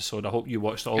 that episode. I hope you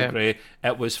watched it all, Gray.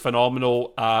 It was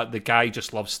phenomenal. The guy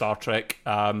just loves Star Trek,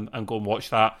 and go and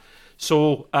watch that.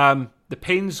 So the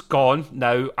pain's gone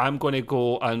now. I'm going to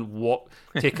go and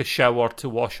take a shower to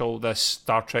wash all this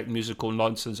Star Trek musical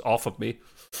nonsense off of me.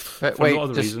 But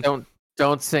wait, just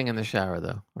don't sing in the shower,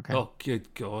 though. Okay. Oh,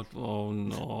 good God. Oh,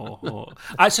 no.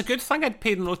 It's a good thing I'd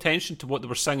paid no attention to what they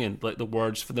were singing, like the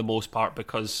words for the most part,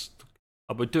 because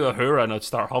I would do a hurrah and I'd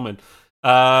start humming.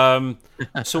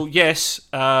 So, yes,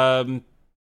 I'll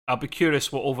be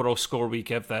curious what overall score we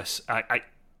give this.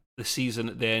 The season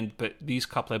at the end, but these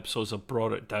couple episodes have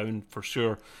brought it down for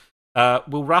sure.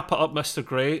 We'll wrap it up, Mr.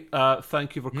 Gray.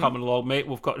 Thank you for coming along, mate.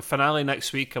 We've got the finale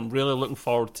next week. I'm really looking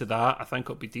forward to that. I think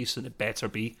it'll be decent. It better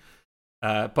be.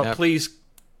 But please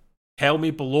tell me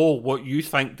below what you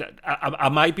think.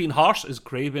 Am I being harsh? Is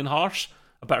Gray being harsh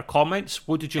about our comments?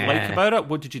 What did you like about it?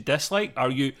 What did you dislike?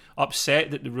 Are you upset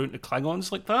that they ruined the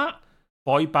Klingons like that?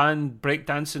 Boy band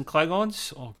breakdancing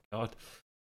Klingons? Oh, God.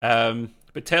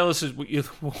 But tell us what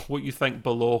you think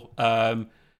below,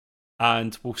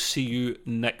 and we'll see you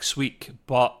next week.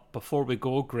 But before we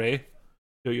go, Gray,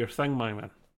 do your thing, my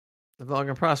man. Live long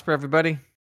and prosper, everybody.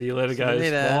 See you later,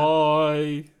 guys.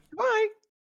 Bye.